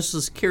from the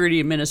Social Security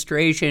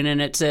Administration, and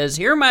it says,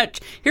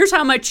 here's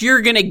how much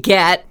you're going to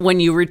get when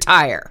you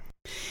retire.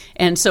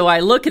 And so I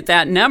look at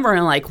that number and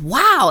I'm like,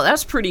 wow,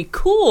 that's pretty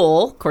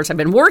cool. Of course, I've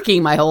been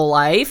working my whole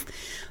life,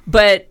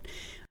 but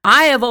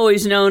I have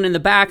always known in the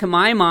back of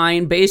my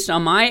mind, based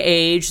on my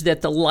age, that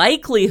the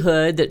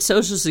likelihood that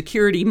Social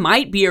Security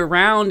might be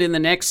around in the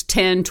next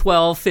 10,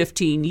 12,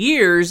 15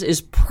 years is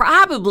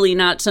probably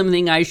not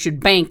something I should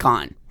bank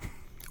on.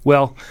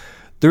 Well,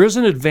 there is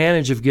an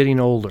advantage of getting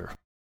older.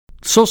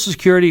 Social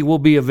Security will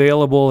be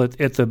available at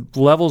the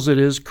levels it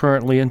is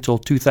currently until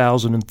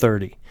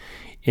 2030.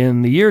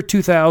 In the year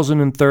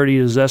 2030,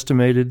 it is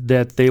estimated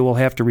that they will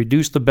have to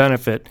reduce the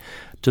benefit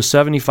to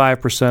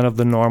 75% of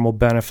the normal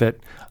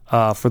benefit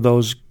for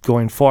those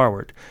going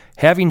forward.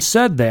 Having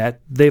said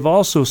that, they've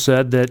also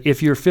said that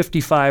if you're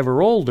 55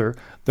 or older,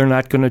 they're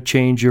not going to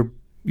change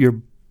your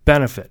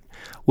benefit,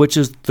 which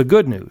is the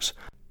good news.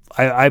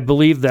 I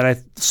believe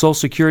that Social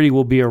Security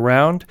will be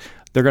around.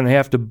 They're going to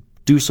have to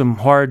do some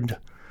hard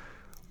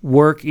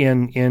work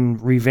in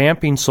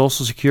revamping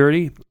Social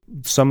Security.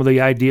 Some of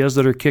the ideas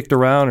that are kicked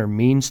around are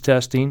means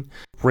testing,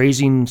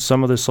 raising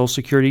some of the Social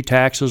Security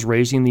taxes,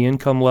 raising the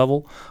income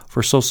level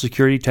for Social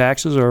Security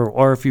taxes,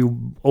 or if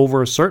you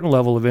over a certain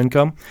level of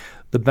income,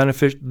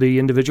 the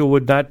individual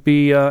would not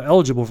be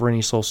eligible for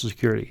any Social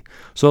Security.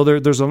 So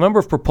there's a number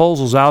of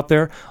proposals out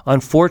there.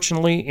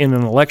 Unfortunately, in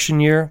an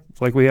election year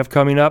like we have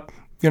coming up,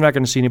 you're not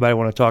going to see anybody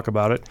want to talk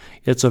about it.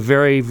 It's a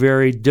very,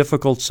 very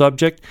difficult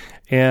subject,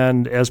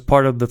 and as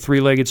part of the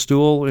three-legged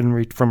stool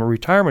from a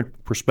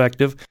retirement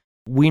perspective,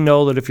 we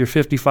know that if you're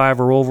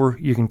 55 or over,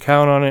 you can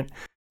count on it.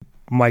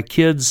 My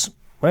kids,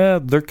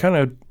 they're kind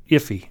of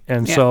iffy.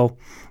 And so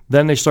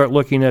then they start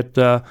looking at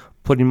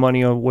putting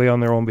money away on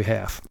their own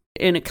behalf.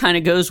 And it kind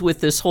of goes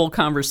with this whole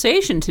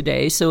conversation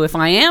today. So if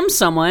I am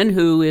someone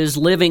who is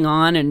living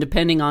on and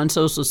depending on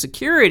Social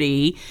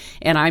Security,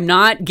 and I'm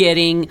not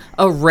getting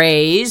a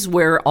raise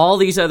where all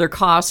these other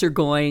costs are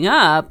going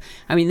up,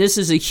 I mean, this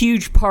is a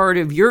huge part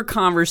of your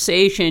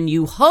conversation,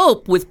 you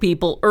hope, with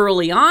people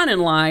early on in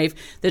life,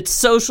 that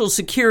Social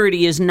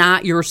Security is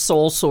not your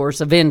sole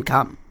source of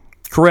income.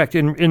 Correct.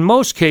 In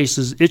most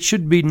cases, it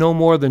should be no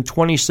more than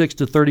 26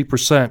 to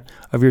 30%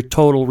 of your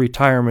total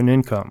retirement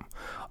income.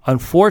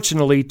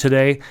 Unfortunately,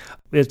 today,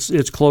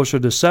 it's closer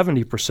to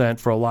 70%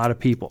 for a lot of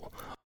people.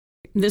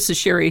 This is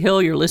Sherry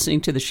Hill. You're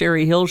listening to The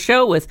Sherry Hill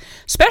Show with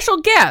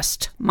special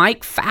guest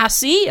Mike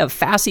Fassey of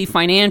Fassey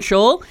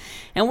Financial.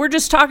 And we're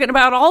just talking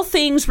about all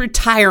things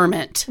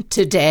retirement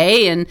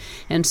today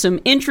and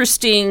some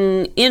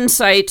interesting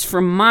insights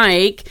from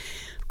Mike.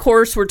 Of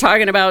course, we're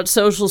talking about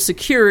Social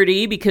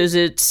Security because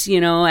it's,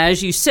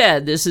 as you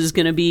said, this is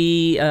going to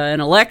be an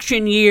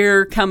election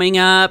year coming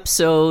up.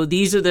 So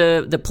these are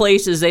the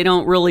places they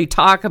don't really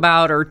talk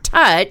about or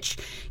touch,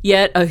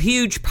 yet a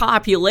huge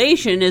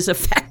population is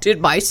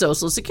affected by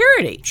Social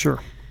Security. Sure.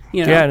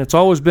 Yeah, and it's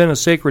always been a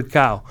sacred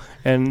cow,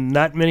 and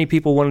not many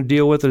people want to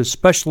deal with it,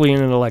 especially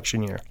in an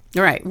election year.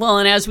 All right. Well,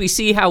 and as we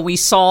see how we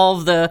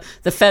solve the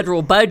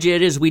federal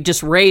budget is we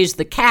just raise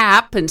the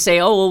cap and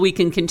say, we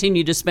can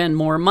continue to spend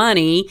more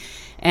money.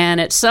 And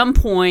at some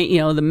point,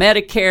 the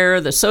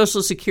Medicare, the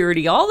Social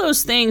Security, all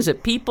those things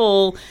that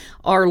people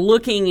are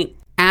looking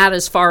at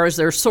as far as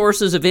their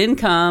sources of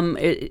income,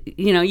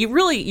 you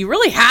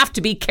really have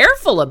to be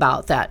careful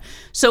about that.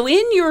 So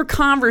in your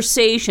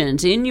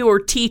conversations, in your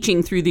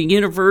teaching through the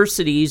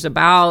universities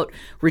about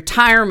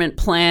retirement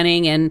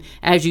planning, and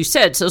as you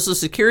said, Social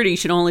Security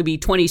should only be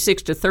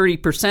 26 to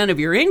 30%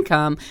 of your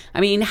income. I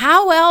mean,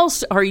 how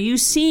else are you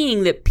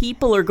seeing that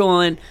people are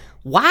going,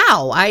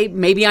 wow,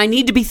 maybe I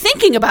need to be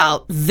thinking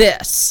about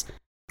this?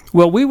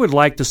 Well, we would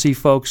like to see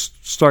folks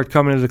start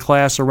coming to the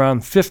class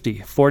around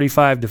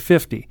 45 to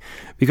 50,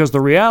 because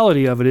the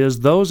reality of it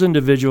is those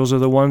individuals are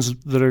the ones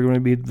that are going to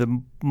be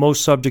the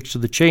most subject to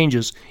the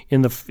changes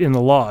in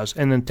the laws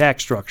and then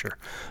tax structure.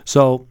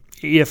 So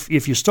if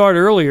you start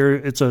earlier,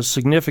 it's a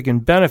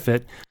significant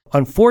benefit.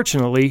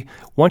 Unfortunately,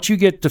 once you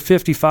get to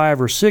 55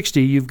 or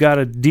 60, you've got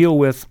to deal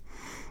with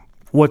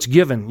what's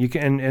given. You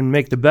can and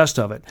make the best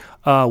of it.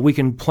 We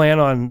can plan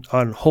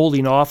on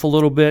holding off a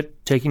little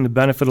bit, taking the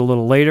benefit a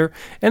little later.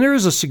 And there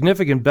is a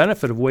significant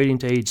benefit of waiting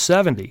to age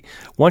 70.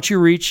 Once you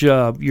reach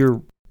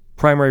your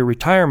primary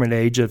retirement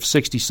age of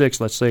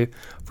 66, let's say,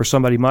 for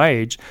somebody my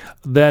age,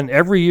 then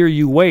every year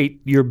you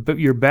wait,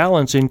 your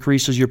balance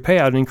increases, your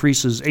payout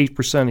increases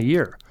 8% a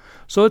year.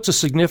 So it's a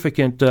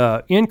significant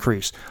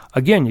increase.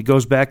 Again, it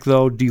goes back,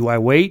 though, do I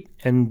wait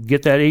and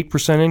get that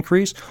 8%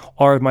 increase?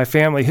 Or is my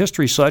family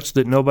history such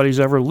that nobody's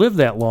ever lived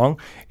that long?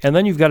 And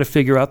then you've got to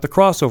figure out the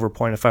crossover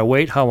point. If I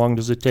wait, how long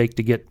does it take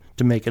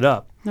to make it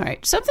up? All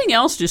right. Something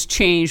else just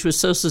changed with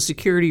Social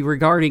Security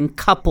regarding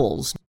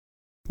couples.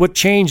 What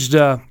changed,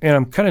 and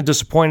I'm kind of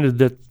disappointed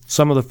that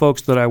some of the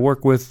folks that I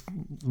work with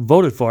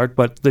voted for it,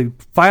 but the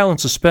file and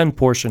suspend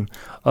portion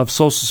of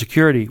Social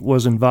Security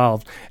was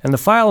involved. And the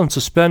file and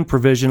suspend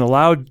provision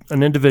allowed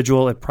an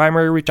individual at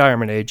primary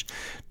retirement age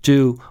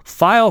to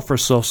file for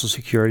Social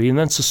Security and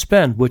then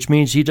suspend, which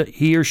means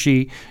he or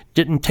she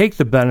didn't take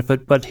the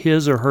benefit, but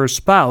his or her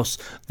spouse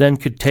then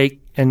could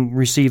take and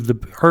receive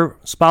her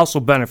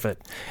spousal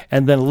benefit,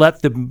 and then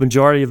let the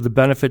majority of the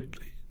benefit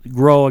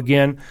grow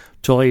again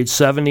till age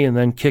 70 and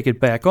then kick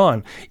it back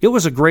on. It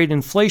was a great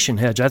inflation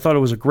hedge. I thought it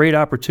was a great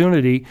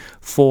opportunity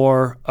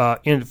for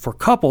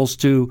couples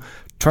to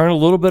turn a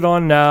little bit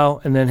on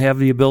now and then have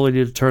the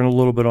ability to turn a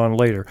little bit on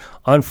later.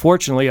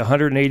 Unfortunately,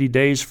 180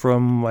 days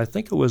from, I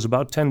think it was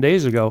about 10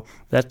 days ago,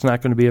 that's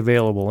not going to be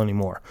available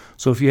anymore.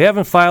 So if you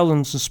haven't filed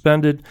and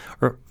suspended,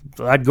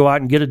 I'd go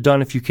out and get it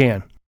done if you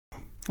can.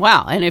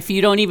 Wow, and if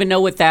you don't even know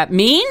what that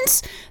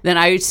means, then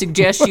I would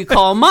suggest you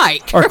call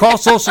Mike. Or call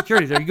Social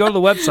Security. You go to the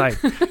website.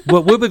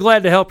 We'll be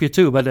glad to help you,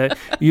 too, but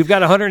you've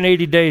got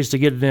 180 days to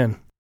get it in.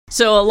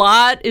 So a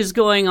lot is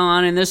going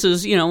on, and this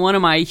is, one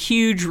of my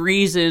huge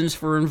reasons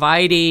for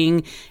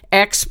inviting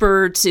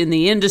experts in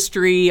the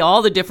industry,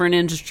 all the different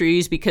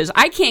industries, because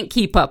I can't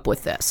keep up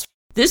with this.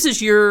 This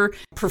is your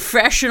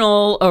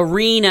professional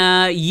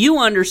arena. You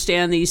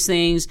understand these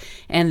things,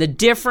 and the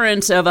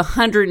difference of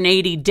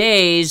 180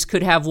 days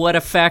could have what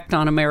effect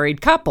on a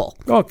married couple?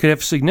 Oh, it could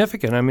have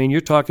significant. I mean, you're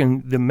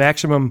talking the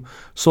maximum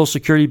Social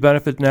Security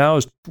benefit now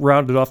is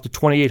rounded off to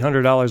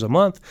 $2,800 a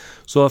month.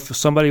 So if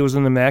somebody was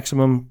in the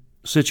maximum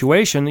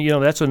situation,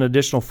 that's an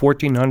additional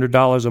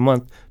 $1,400 a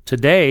month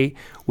today,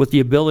 with the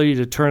ability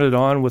to turn it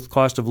on with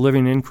cost of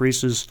living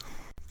increases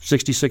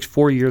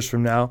 4 years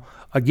from now.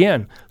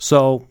 Again,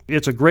 so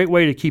it's a great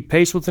way to keep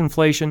pace with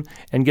inflation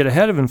and get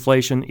ahead of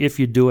inflation if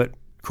you do it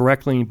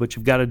correctly, but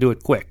you've got to do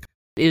it quick.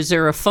 Is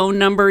there a phone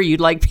number you'd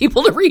like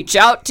people to reach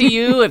out to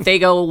you if they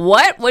go,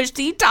 what was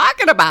he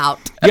talking about?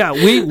 Yeah,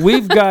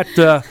 we've got,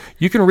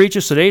 you can reach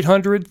us at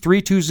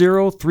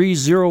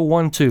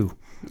 800-320-3012.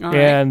 Right.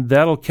 And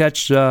that'll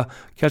catch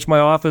my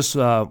office.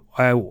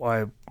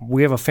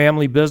 We have a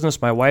family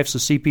business. My wife's a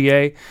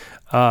CPA.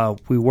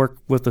 We work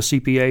with a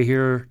CPA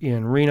here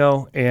in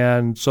Reno,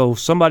 and so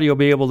somebody will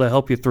be able to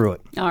help you through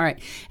it. All right.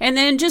 And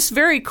then just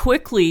very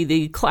quickly,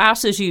 the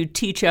classes you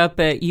teach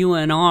up at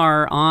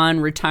UNR on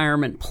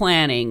retirement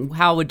planning,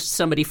 how would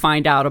somebody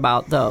find out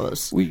about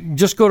those? We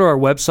just go to our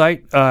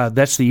website.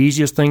 That's the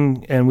easiest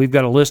thing, and we've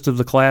got a list of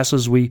the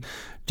classes. We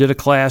did a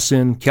class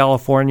in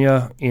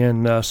California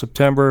in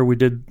September. We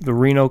did the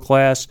Reno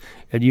class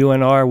at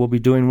UNR. We'll be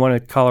doing one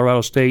at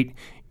Colorado State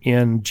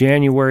in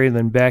January,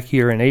 then back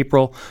here in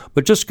April.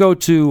 But just go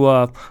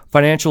to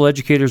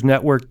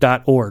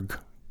financialeducatorsnetwork.org.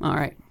 All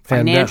right.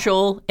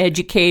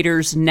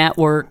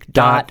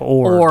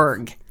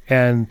 Financialeducatorsnetwork.org.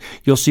 And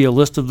you'll see a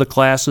list of the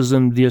classes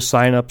and the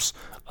sign-ups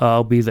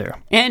will be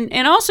there.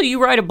 And also you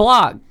write a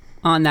blog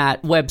on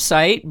that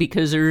website,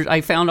 because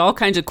I found all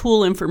kinds of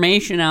cool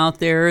information out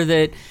there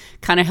that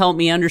kind of helped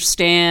me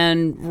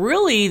understand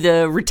really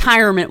the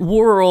retirement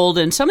world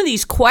and some of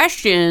these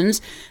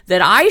questions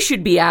that I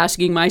should be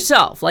asking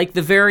myself. Like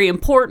the very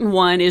important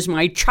one, is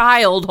my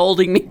child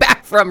holding me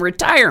back from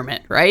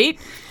retirement, right?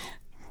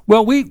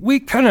 Well, we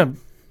want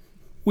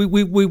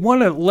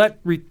to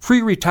let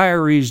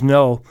pre-retirees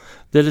know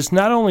that it's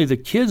not only the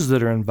kids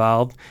that are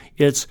involved,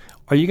 it's,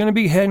 are you going to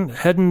be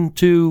heading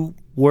to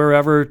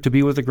wherever to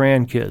be with the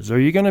grandkids? Are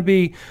you going to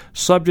be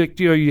subject,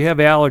 you have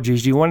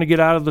allergies, do you want to get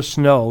out of the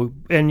snow?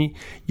 And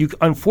you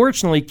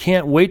unfortunately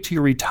can't wait till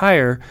you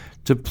retire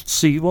to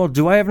see, well,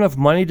 do I have enough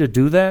money to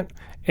do that?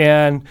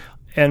 And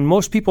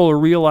most people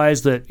will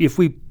realize that if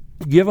we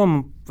give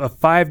them a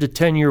 5 to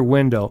 10 year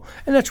window,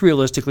 and that's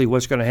realistically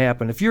what's going to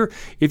happen. If you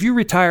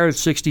retire at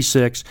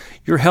 66,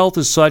 your health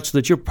is such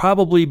that you'll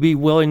probably be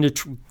will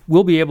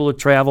be able to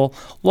travel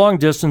long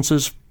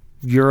distances,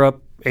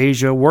 Europe,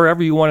 Asia,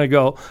 wherever you want to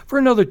go, for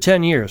another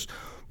 10 years.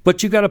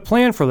 But you got to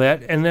plan for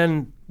that. And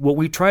then what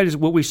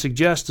we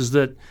suggest is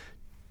that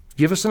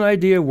give us an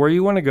idea where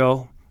you want to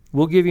go.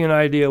 We'll give you an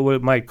idea what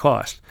it might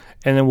cost,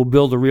 and then we'll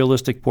build a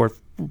realistic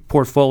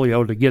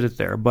portfolio to get it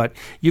there. But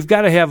you've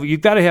got to have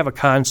a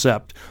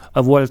concept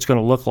of what it's going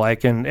to look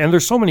like. And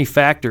there's so many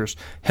factors: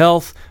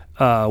 health,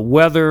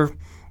 weather,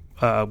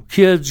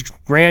 kids,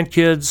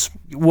 grandkids,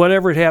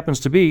 whatever it happens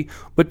to be,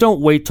 but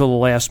don't wait till the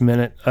last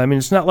minute. I mean,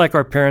 it's not like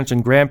our parents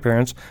and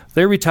grandparents.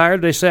 They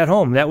retired, they sat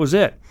home. That was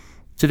it.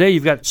 Today,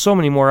 you've got so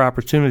many more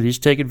opportunities.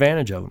 Take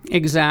advantage of them.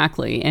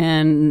 Exactly.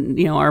 And,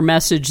 our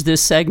message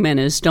this segment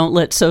is don't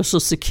let Social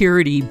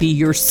Security be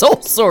your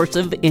sole source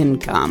of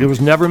income. It was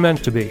never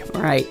meant to be.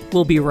 Right.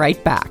 We'll be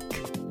right back.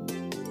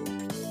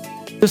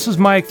 This is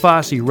Mike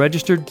Fossey,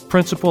 registered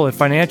principal at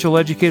Financial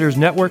Educators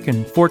Network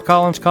in Fort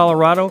Collins,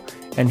 Colorado,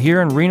 and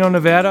here in Reno,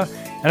 Nevada.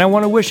 And I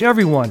want to wish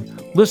everyone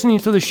listening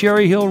to the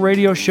Sherry Hill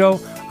Radio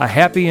Show a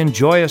happy and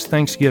joyous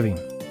Thanksgiving.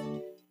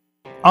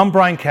 I'm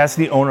Brian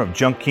Cassidy, owner of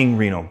Junk King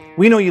Reno.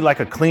 We know you like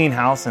a clean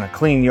house and a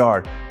clean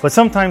yard, but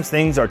sometimes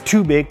things are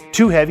too big,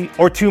 too heavy,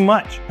 or too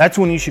much. That's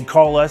when you should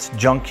call us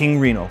Junk King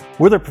Reno.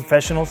 We're the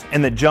professionals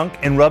in the junk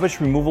and rubbish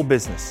removal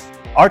business.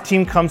 Our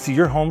team comes to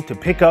your home to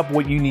pick up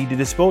what you need to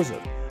dispose of.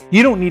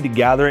 You don't need to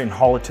gather it and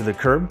haul it to the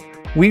curb.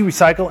 We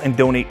recycle and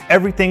donate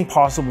everything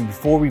possible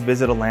before we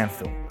visit a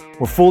landfill.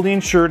 We're fully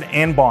insured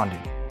and bonded.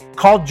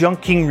 Call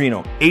Junk King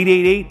Reno,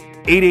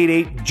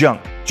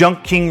 888-888-JUNK.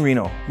 Junk King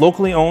Reno,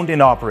 locally owned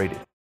and operated.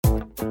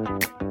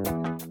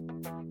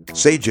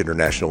 Sage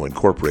International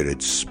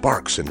Incorporated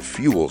sparks and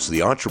fuels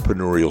the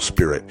entrepreneurial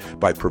spirit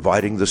by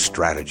providing the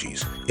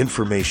strategies,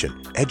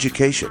 information,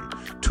 education,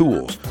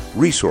 tools,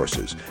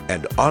 resources,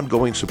 and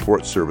ongoing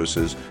support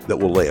services that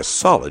will lay a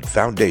solid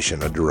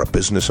foundation under a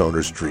business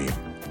owner's dream.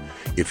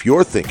 If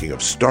you're thinking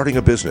of starting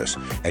a business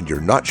and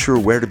you're not sure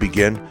where to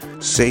begin,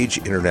 Sage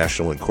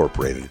International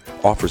Incorporated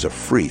offers a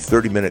free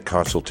 30-minute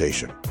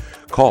consultation.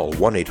 Call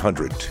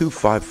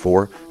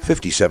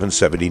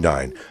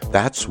 1-800-254-5779.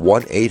 That's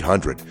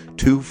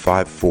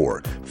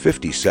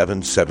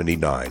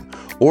 1-800-254-5779.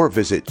 Or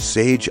visit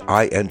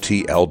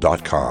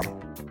sageintl.com.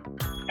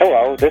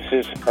 Hello, this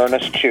is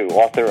Ernest Chu,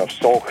 author of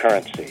Soul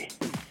Currency,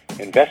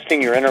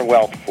 Investing Your Inner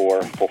Wealth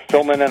for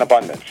Fulfillment and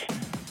Abundance.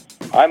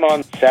 I'm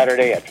on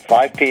Saturday at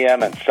 5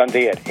 p.m. and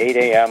Sunday at 8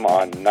 a.m.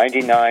 on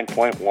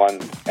 99.1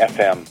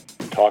 FM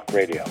Talk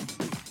Radio.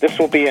 This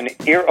will be an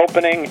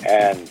ear-opening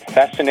and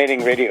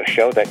fascinating radio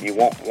show that you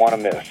won't want to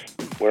miss.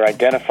 We're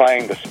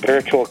identifying the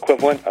spiritual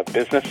equivalent of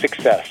business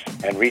success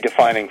and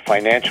redefining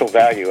financial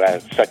value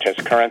such as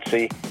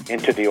currency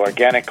into the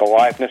organic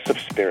aliveness of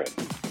spirit.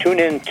 Tune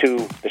in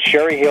to the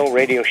Sherry Hill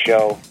Radio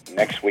Show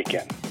next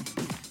weekend.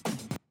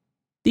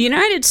 The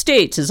United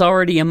States is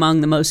already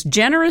among the most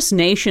generous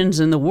nations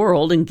in the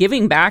world, and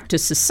giving back to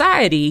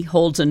society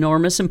holds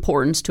enormous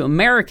importance to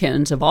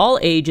Americans of all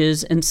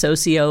ages and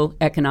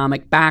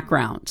socioeconomic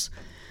backgrounds.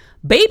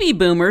 Baby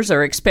boomers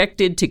are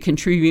expected to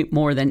contribute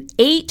more than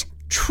 $8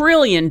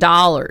 trillion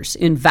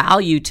in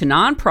value to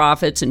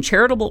nonprofits and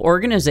charitable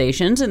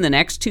organizations in the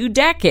next 2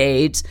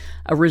 decades,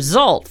 a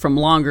result from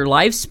longer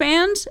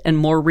lifespans and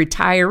more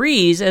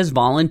retirees as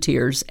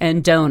volunteers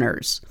and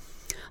donors.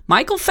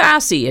 Michael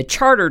Fassey, a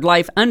chartered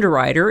life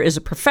underwriter, is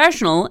a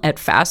professional at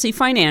Fassey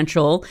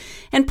Financial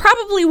and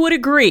probably would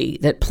agree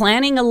that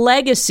planning a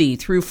legacy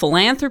through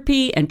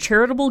philanthropy and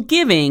charitable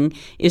giving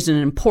is an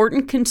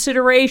important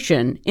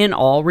consideration in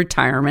all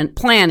retirement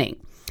planning.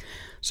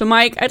 So,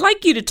 Mike, I'd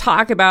like you to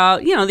talk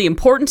about, the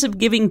importance of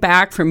giving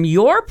back from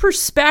your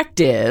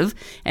perspective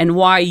and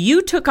why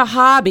you took a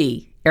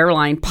hobby,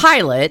 airline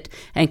pilot,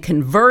 and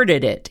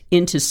converted it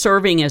into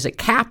serving as a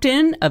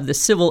captain of the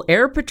Civil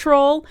Air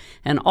Patrol,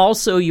 and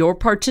also your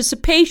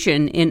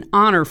participation in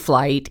Honor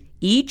Flight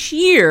each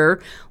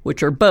year,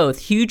 which are both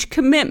huge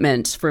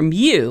commitments from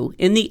you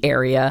in the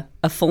area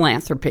of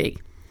philanthropy.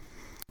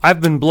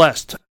 I've been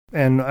blessed,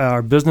 and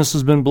our business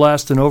has been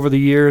blessed, and over the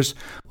years,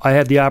 I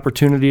had the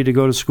opportunity to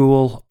go to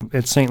school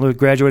at St. Louis,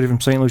 graduated from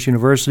St. Louis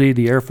University.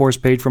 The Air Force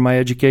paid for my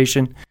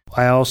education.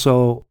 I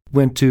also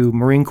went to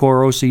Marine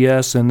Corps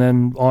OCS and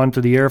then on to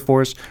the Air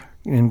Force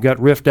and got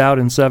riffed out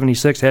in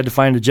 76, had to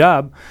find a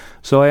job.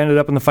 So I ended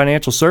up in the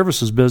financial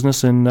services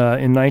business in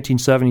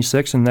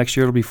 1976, and next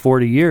year it'll be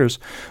 40 years.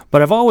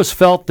 But I've always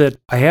felt that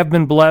I have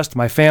been blessed,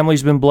 my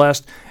family's been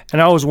blessed,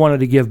 and I always wanted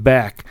to give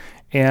back.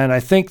 And I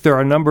think there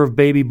are a number of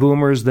baby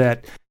boomers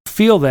that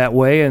feel that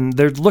way, and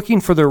they're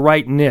looking for their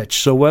right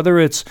niche. So whether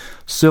it's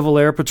Civil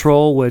Air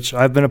Patrol, which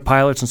I've been a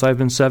pilot since I've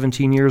been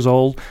 17 years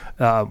old,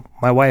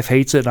 my wife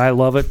hates it and I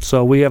love it,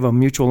 so we have a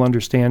mutual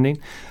understanding.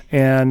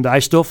 And I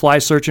still fly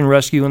search and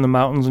rescue in the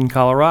mountains in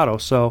Colorado,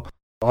 so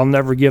I'll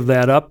never give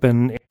that up.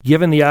 And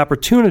given the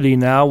opportunity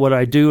now, what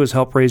I do is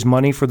help raise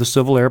money for the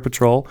Civil Air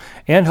Patrol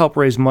and help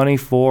raise money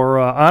for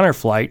Honor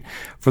Flight.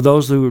 For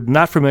those who are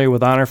not familiar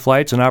with Honor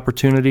Flight, it's an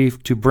opportunity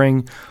to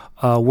bring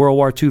World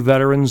War II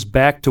veterans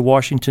back to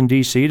Washington,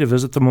 D.C. to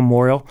visit the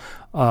memorial.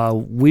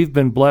 We've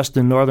been blessed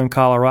in northern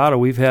Colorado.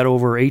 We've had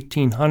over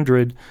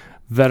 1,800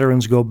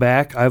 veterans go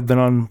back. I've been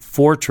on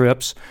 4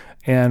 trips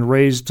and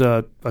raised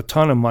a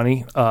ton of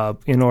money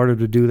in order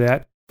to do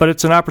that. But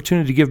it's an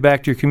opportunity to give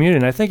back to your community.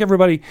 And I think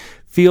everybody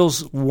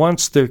feels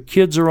once their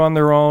kids are on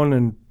their own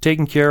and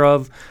taken care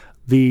of,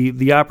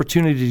 the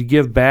opportunity to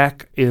give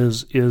back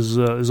is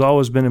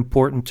always been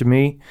important to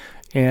me.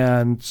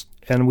 And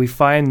we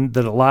find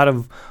that a lot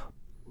of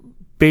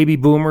baby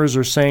boomers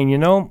are saying,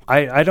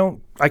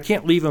 I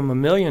can't leave them $1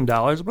 million,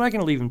 but I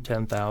can leave them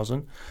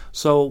 $10,000.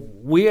 So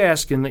we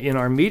ask in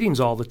our meetings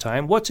all the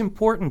time, what's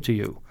important to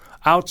you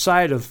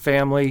outside of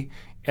family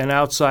and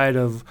outside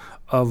of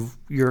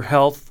your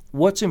health?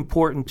 What's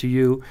important to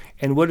you,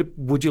 and what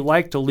would you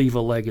like to leave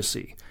a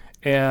legacy?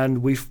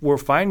 And we're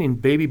finding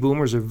baby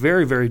boomers are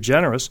very, very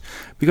generous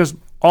because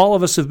all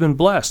of us have been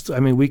blessed. I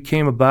mean, we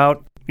came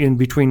about in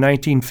between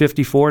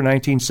 1954 and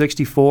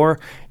 1964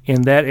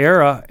 in that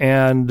era,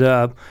 and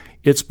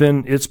it's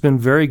been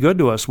very good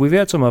to us. We've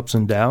had some ups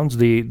and downs.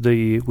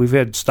 We've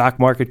had stock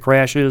market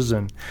crashes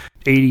and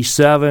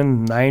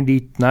 87,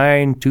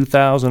 99,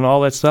 2000,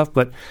 all that stuff,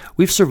 but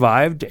we've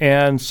survived,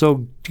 and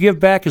so to give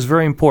back is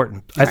very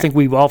important. Right. I think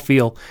we all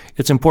feel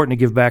it's important to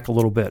give back a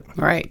little bit.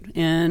 Right,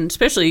 and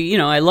especially,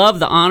 I love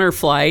the honor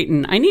flight,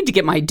 and I need to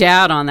get my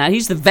dad on that.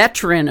 He's the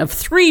veteran of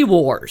 3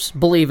 wars,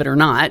 believe it or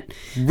not.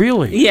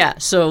 Really? Yeah,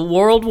 so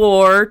World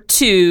War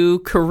II,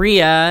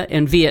 Korea,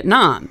 and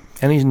Vietnam.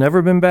 And he's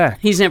never been back.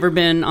 He's never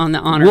been on the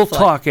honor flight. We'll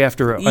talk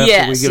after we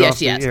get off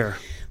the air.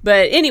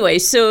 But anyway,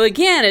 so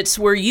again, it's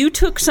where you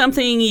took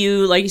something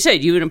like you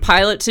said, you've been a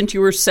pilot since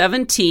you were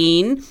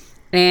 17,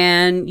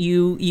 and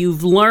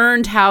you've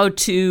learned how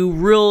to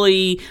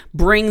really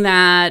bring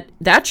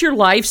that's your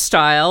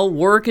lifestyle.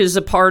 Work is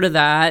a part of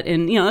that.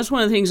 And, that's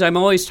one of the things I'm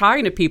always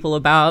talking to people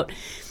about.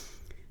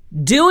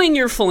 Doing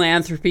your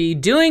philanthropy,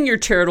 doing your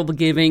charitable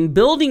giving,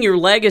 building your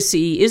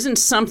legacy isn't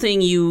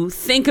something you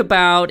think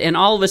about and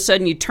all of a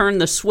sudden you turn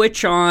the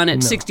switch on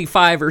at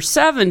 65 or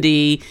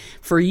 70.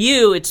 For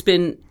you, it's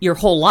been your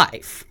whole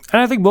life.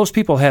 And I think most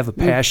people have a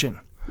passion.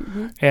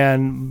 Mm-hmm.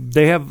 And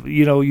they have,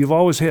 you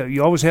always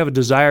have a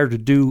desire to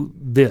do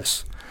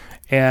this.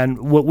 And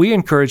what we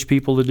encourage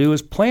people to do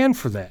is plan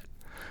for that.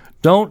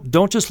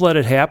 Don't just let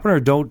it happen,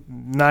 or don't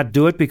not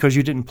do it because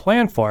you didn't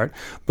plan for it.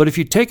 But if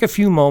you take a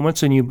few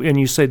moments and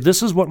you say,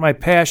 this is what my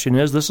passion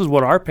is, this is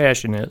what our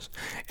passion is,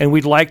 and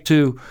we'd like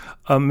to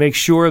make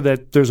sure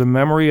that there's a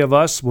memory of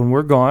us when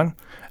we're gone,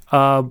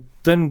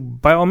 then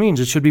by all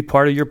means, it should be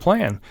part of your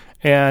plan.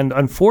 And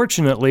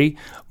unfortunately,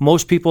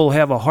 most people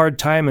have a hard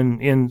time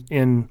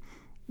in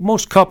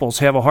most couples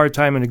have a hard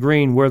time in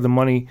agreeing where the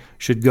money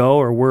should go,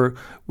 or where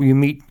you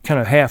meet kind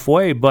of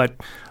halfway. But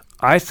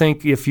I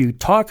think if you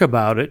talk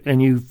about it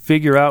and you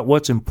figure out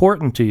what's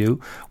important to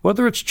you,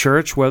 whether it's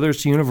church, whether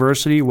it's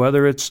university,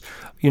 whether it's,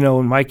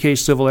 in my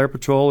case, Civil Air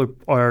Patrol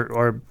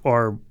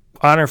or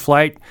honor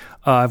flight,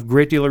 I have a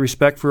great deal of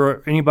respect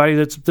for anybody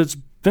that's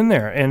been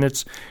there. And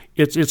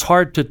it's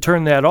hard to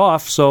turn that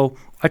off, so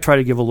I try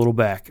to give a little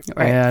back.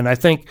 Right. And I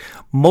think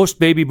most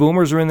baby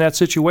boomers are in that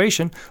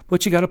situation,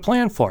 but you got to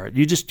plan for it.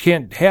 You just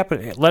can't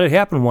let it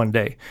happen one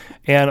day.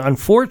 And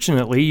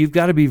unfortunately, you've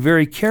got to be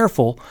very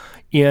careful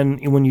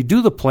when you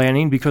do the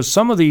planning, because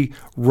some of the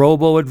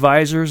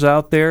robo-advisors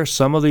out there,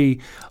 some of the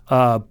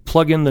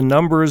plug in the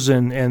numbers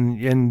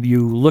and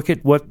you look at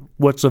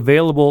what's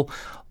available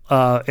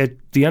at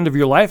the end of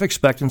your life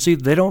expectancy,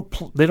 they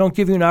don't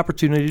give you an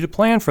opportunity to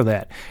plan for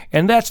that.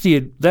 And that's the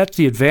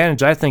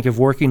advantage, I think, of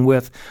working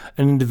with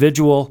an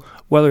individual,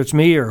 whether it's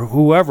me or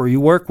whoever you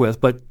work with,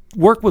 but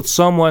work with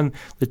someone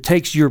that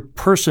takes your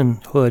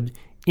personhood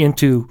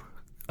into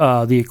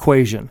the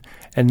equation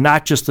and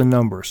not just the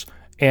numbers.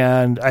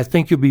 And I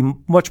think you'll be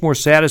much more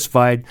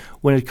satisfied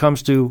when it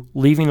comes to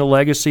leaving a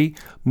legacy,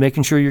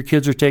 making sure your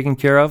kids are taken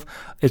care of.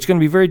 It's going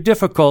to be very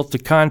difficult to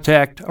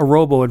contact a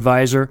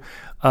robo-advisor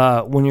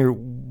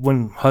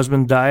when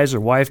husband dies or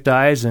wife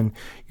dies, and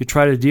you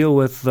try to deal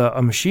with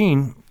a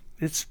machine.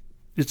 It's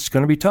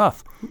going to be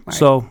tough. Right.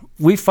 So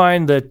we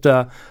find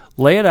that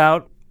lay it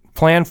out,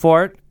 plan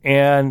for it,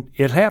 and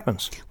it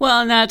happens.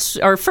 Well, and that's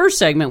our first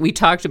segment. We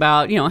talked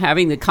about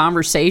having the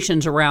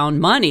conversations around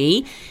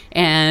money,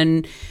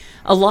 and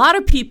a lot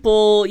of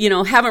people,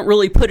 haven't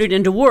really put it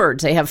into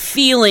words. They have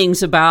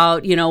feelings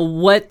about,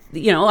 what,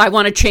 I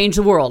want to change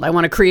the world. I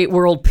want to create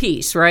world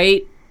peace,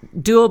 right?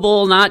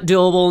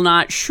 Doable,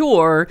 not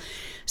sure.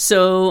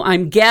 So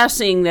I'm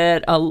guessing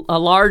that a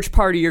large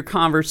part of your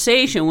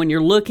conversation, when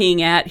you're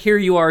looking at here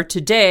you are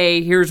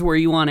today, here's where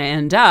you want to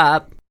end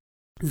up,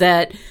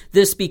 that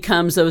this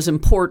becomes those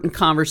important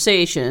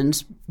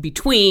conversations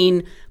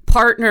between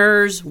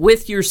partners,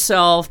 with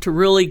yourself, to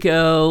really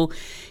go,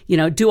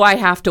 do I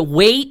have to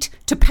wait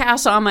to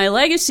pass on my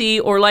legacy?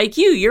 Or like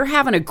you're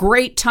having a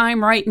great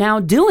time right now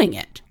doing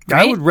it.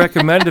 Right? I would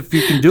recommend, if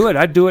you can do it,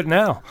 I'd do it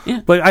now.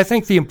 Yeah. But I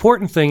think the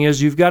important thing is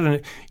you've got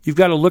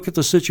to look at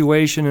the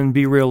situation and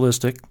be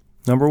realistic,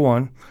 number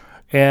one.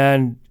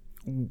 And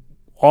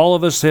all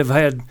of us have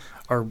had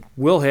or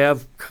will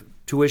have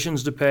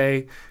tuitions to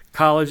pay,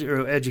 college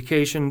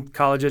education,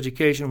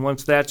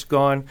 once that's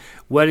gone,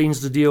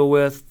 weddings to deal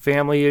with,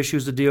 family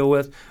issues to deal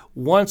with.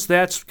 Once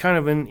that's kind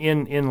of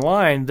in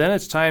line, then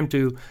it's time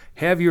to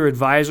have your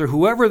advisor,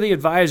 whoever the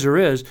advisor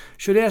is,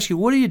 should ask you,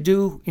 what do you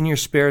do in your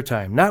spare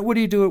time? Not what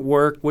do you do at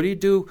work, what do you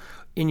do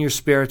in your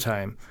spare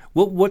time?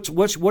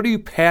 What are you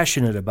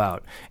passionate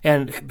about?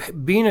 And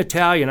being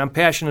Italian, I'm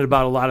passionate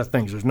about a lot of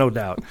things, there's no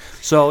doubt.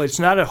 So it's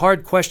not a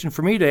hard question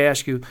for me to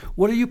ask you,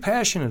 what are you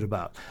passionate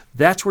about?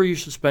 That's where you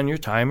should spend your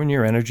time and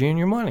your energy and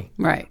your money.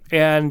 Right.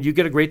 And you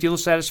get a great deal of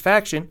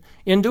satisfaction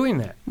in doing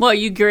that. Well,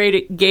 you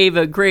gave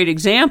a great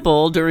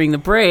example during the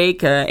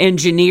break, an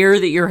engineer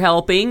that you're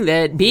helping,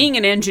 that being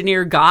an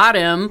engineer got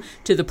him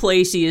to the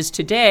place he is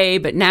today,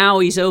 but now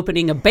he's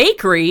opening a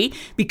bakery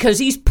because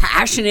he's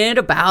passionate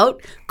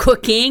about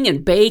cooking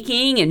and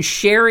baking and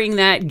sharing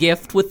that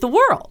gift with the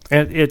world.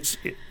 And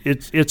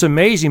it's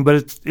amazing,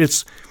 but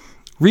it's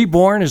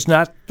reborn is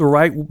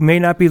may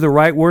not be the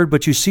right word,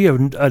 but you see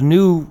a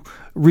new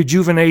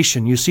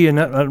rejuvenation. You see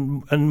a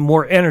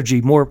more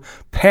energy, more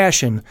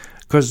passion,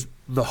 because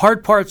the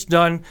hard part's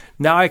done.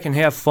 Now I can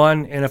have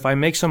fun, and if I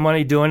make some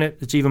money doing it,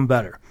 it's even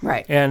better.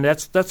 Right. And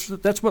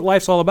that's what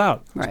life's all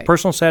about. Right. It's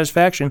personal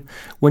satisfaction.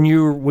 When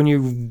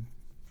you've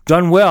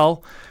done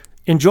well,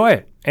 enjoy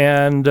it.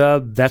 And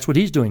that's what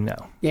he's doing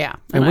now. Yeah.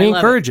 And we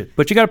encourage it,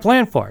 but you got to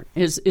plan for it.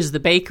 Is the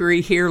bakery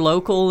here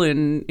local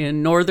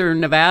in northern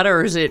Nevada,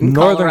 or is it in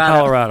Northern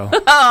Colorado?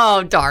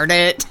 Oh, darn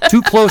it.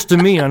 Too close to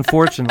me,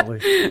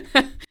 unfortunately.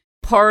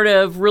 Part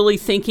of really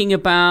thinking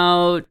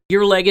about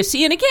your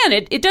legacy, and again,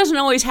 it doesn't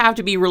always have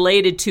to be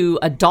related to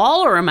a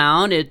dollar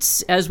amount.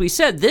 It's, as we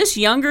said,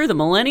 the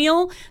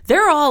millennial,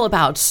 they're all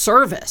about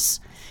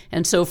service.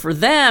 And so for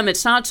them,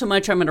 it's not so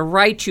much I'm going to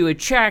write you a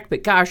check,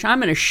 but gosh, I'm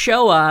going to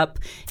show up.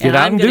 Get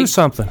out and do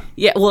something.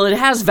 Yeah, well, it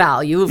has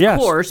value, of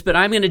course, but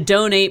I'm going to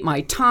donate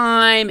my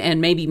time and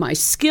maybe my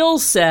skill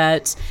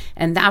sets,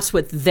 and that's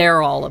what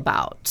they're all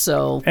about.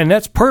 So, and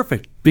that's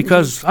perfect,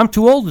 because I'm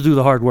too old to do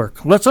the hard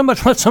work. Let some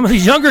of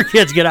these younger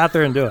kids get out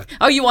there and do it.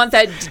 Oh, you want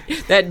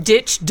that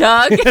ditch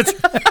dug?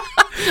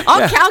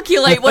 I'll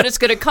calculate what it's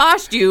going to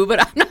cost you,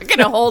 but I'm not going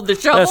to hold the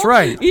shovel. That's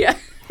right. Yeah.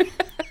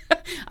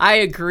 I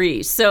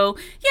agree. So,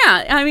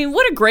 yeah, I mean,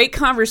 what a great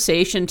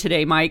conversation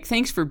today, Mike.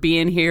 Thanks for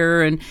being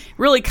here, and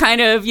really kind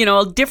of,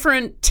 a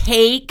different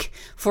take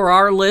for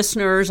our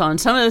listeners on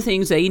some of the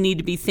things they need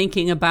to be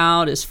thinking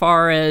about as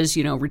far as,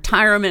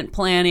 retirement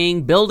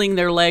planning, building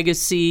their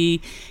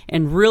legacy,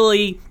 and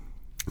really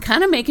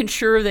kind of making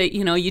sure that,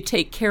 you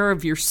take care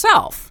of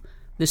yourself.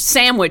 The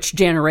sandwich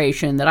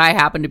generation that I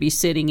happen to be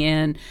sitting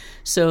in,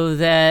 so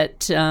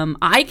that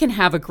I can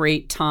have a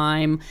great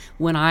time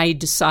when I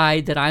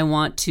decide that I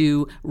want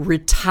to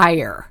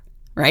retire,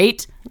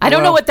 right? I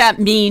don't know what that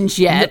means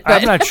yet.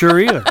 I'm not sure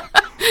either.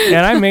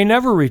 And I may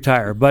never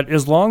retire, but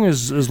as long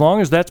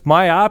as that's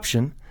my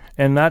option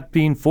and not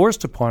being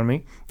forced upon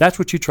me, that's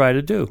what you try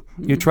to do.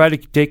 You try to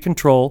take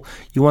control.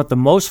 You want the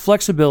most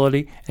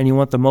flexibility, and you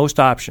want the most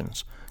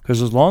options,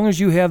 because as long as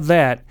you have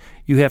that,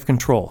 you have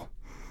control.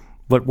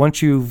 But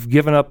once you've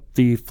given up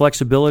the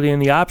flexibility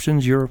and the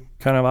options, you're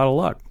kind of out of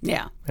luck.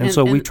 Yeah. And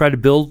so we try to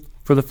build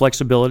for the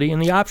flexibility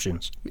and the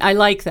options. I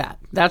like that.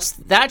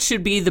 That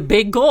should be the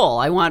big goal.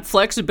 I want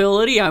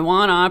flexibility. I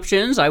want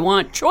options. I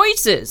want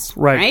choices.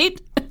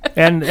 Right?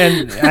 and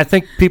I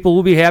think people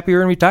will be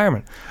happier in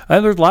retirement.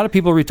 There's a lot of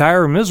people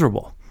retire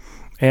miserable.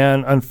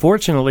 And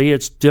unfortunately,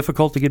 it's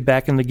difficult to get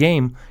back in the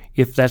game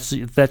if that's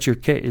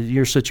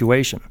your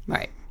situation.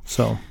 Right.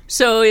 So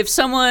if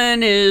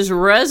someone is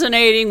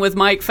resonating with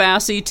Mike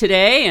Fassi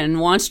today and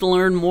wants to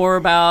learn more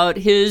about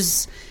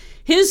his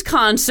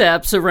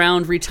concepts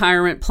around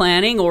retirement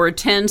planning, or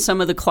attend some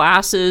of the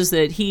classes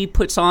that he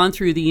puts on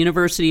through the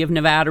University of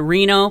Nevada,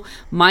 Reno,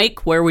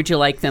 Mike, where would you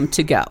like them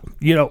to go?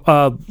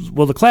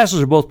 Well, the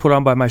classes are both put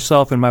on by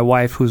myself and my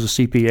wife, who's a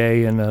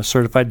CPA and a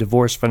certified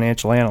divorce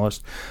financial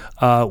analyst.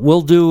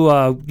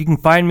 You can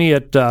find me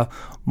at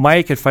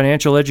Mike at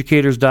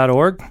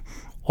financialeducators.org.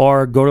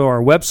 Or go to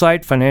our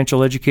website,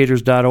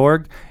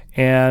 financialeducators.org,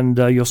 and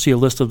you'll see a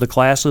list of the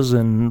classes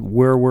and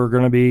where we're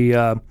going to be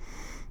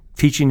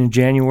teaching in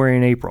January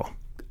and April.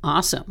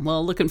 Awesome.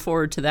 Well, looking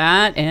forward to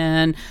that.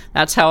 And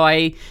that's how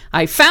I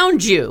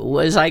found you,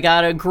 was I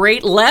got a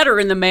great letter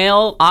in the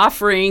mail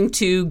offering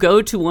to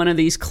go to one of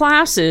these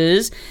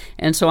classes.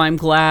 And so I'm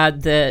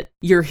glad that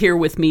you're here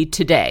with me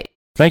today.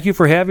 Thank you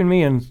for having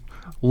me, and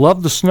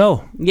love the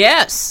snow.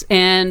 Yes,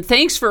 and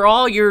thanks for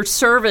all your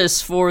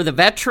service for the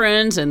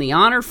veterans and the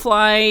Honor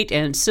Flight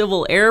and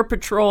Civil Air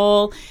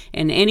Patrol,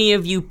 and any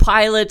of you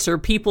pilots or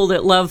people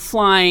that love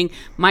flying.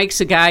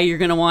 Mike's a guy you're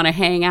going to want to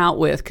hang out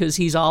with, because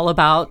he's all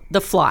about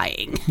the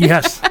flying.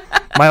 Yes,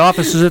 my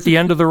office is at the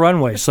end of the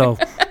runway, so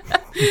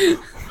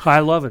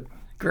I love it.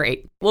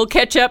 Great. We'll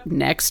catch up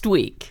next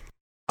week.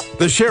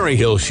 The Sherry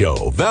Hill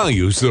Show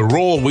values the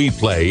role we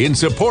play in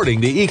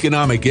supporting the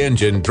economic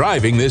engine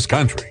driving this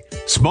country.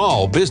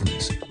 Small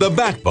business, the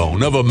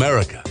backbone of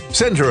America.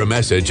 Send her a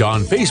message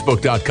on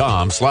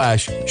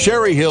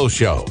Facebook.com/Sherry Hill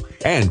Show,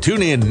 and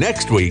tune in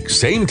next week,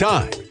 same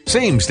time,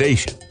 same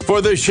station,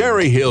 for The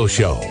Sherry Hill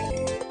Show.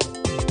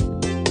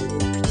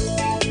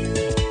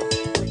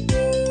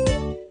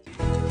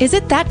 Is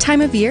it that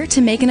time of year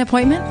to make an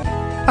appointment?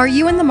 Are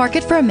you in the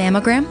market for a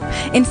mammogram?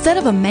 Instead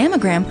of a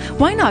mammogram,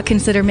 why not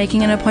consider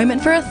making an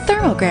appointment for a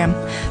thermogram?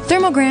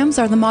 Thermograms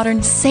are the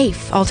modern,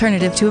 safe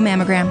alternative to a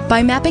mammogram.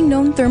 By mapping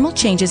known thermal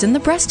changes in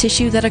the breast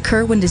tissue that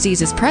occur when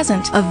disease is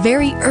present, a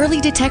very early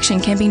detection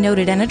can be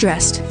noted and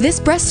addressed. This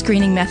breast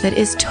screening method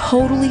is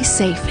totally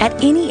safe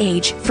at any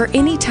age for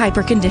any type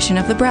or condition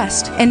of the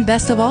breast. And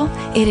best of all,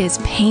 it is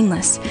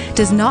painless,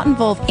 does not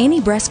involve any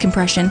breast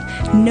compression,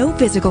 no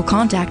physical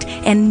contact,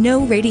 and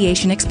no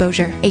radiation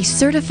exposure. A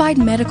certified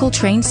medical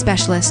trained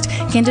specialist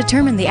can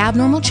determine the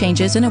abnormal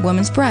changes in a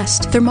woman's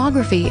breast.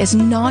 Thermography is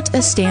not a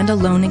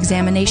standalone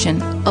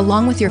examination.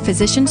 Along with your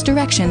physician's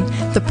direction,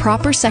 the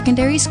proper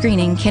secondary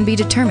screening can be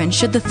determined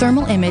should the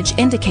thermal image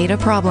indicate a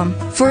problem.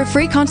 For a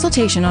free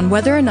consultation on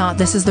whether or not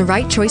this is the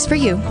right choice for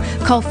you,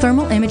 call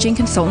Thermal Imaging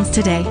Consultants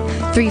today,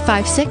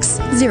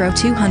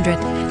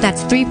 356-0200.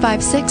 That's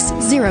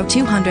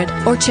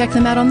 356-0200, or check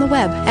them out on the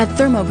web at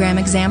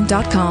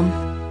thermogramexam.com.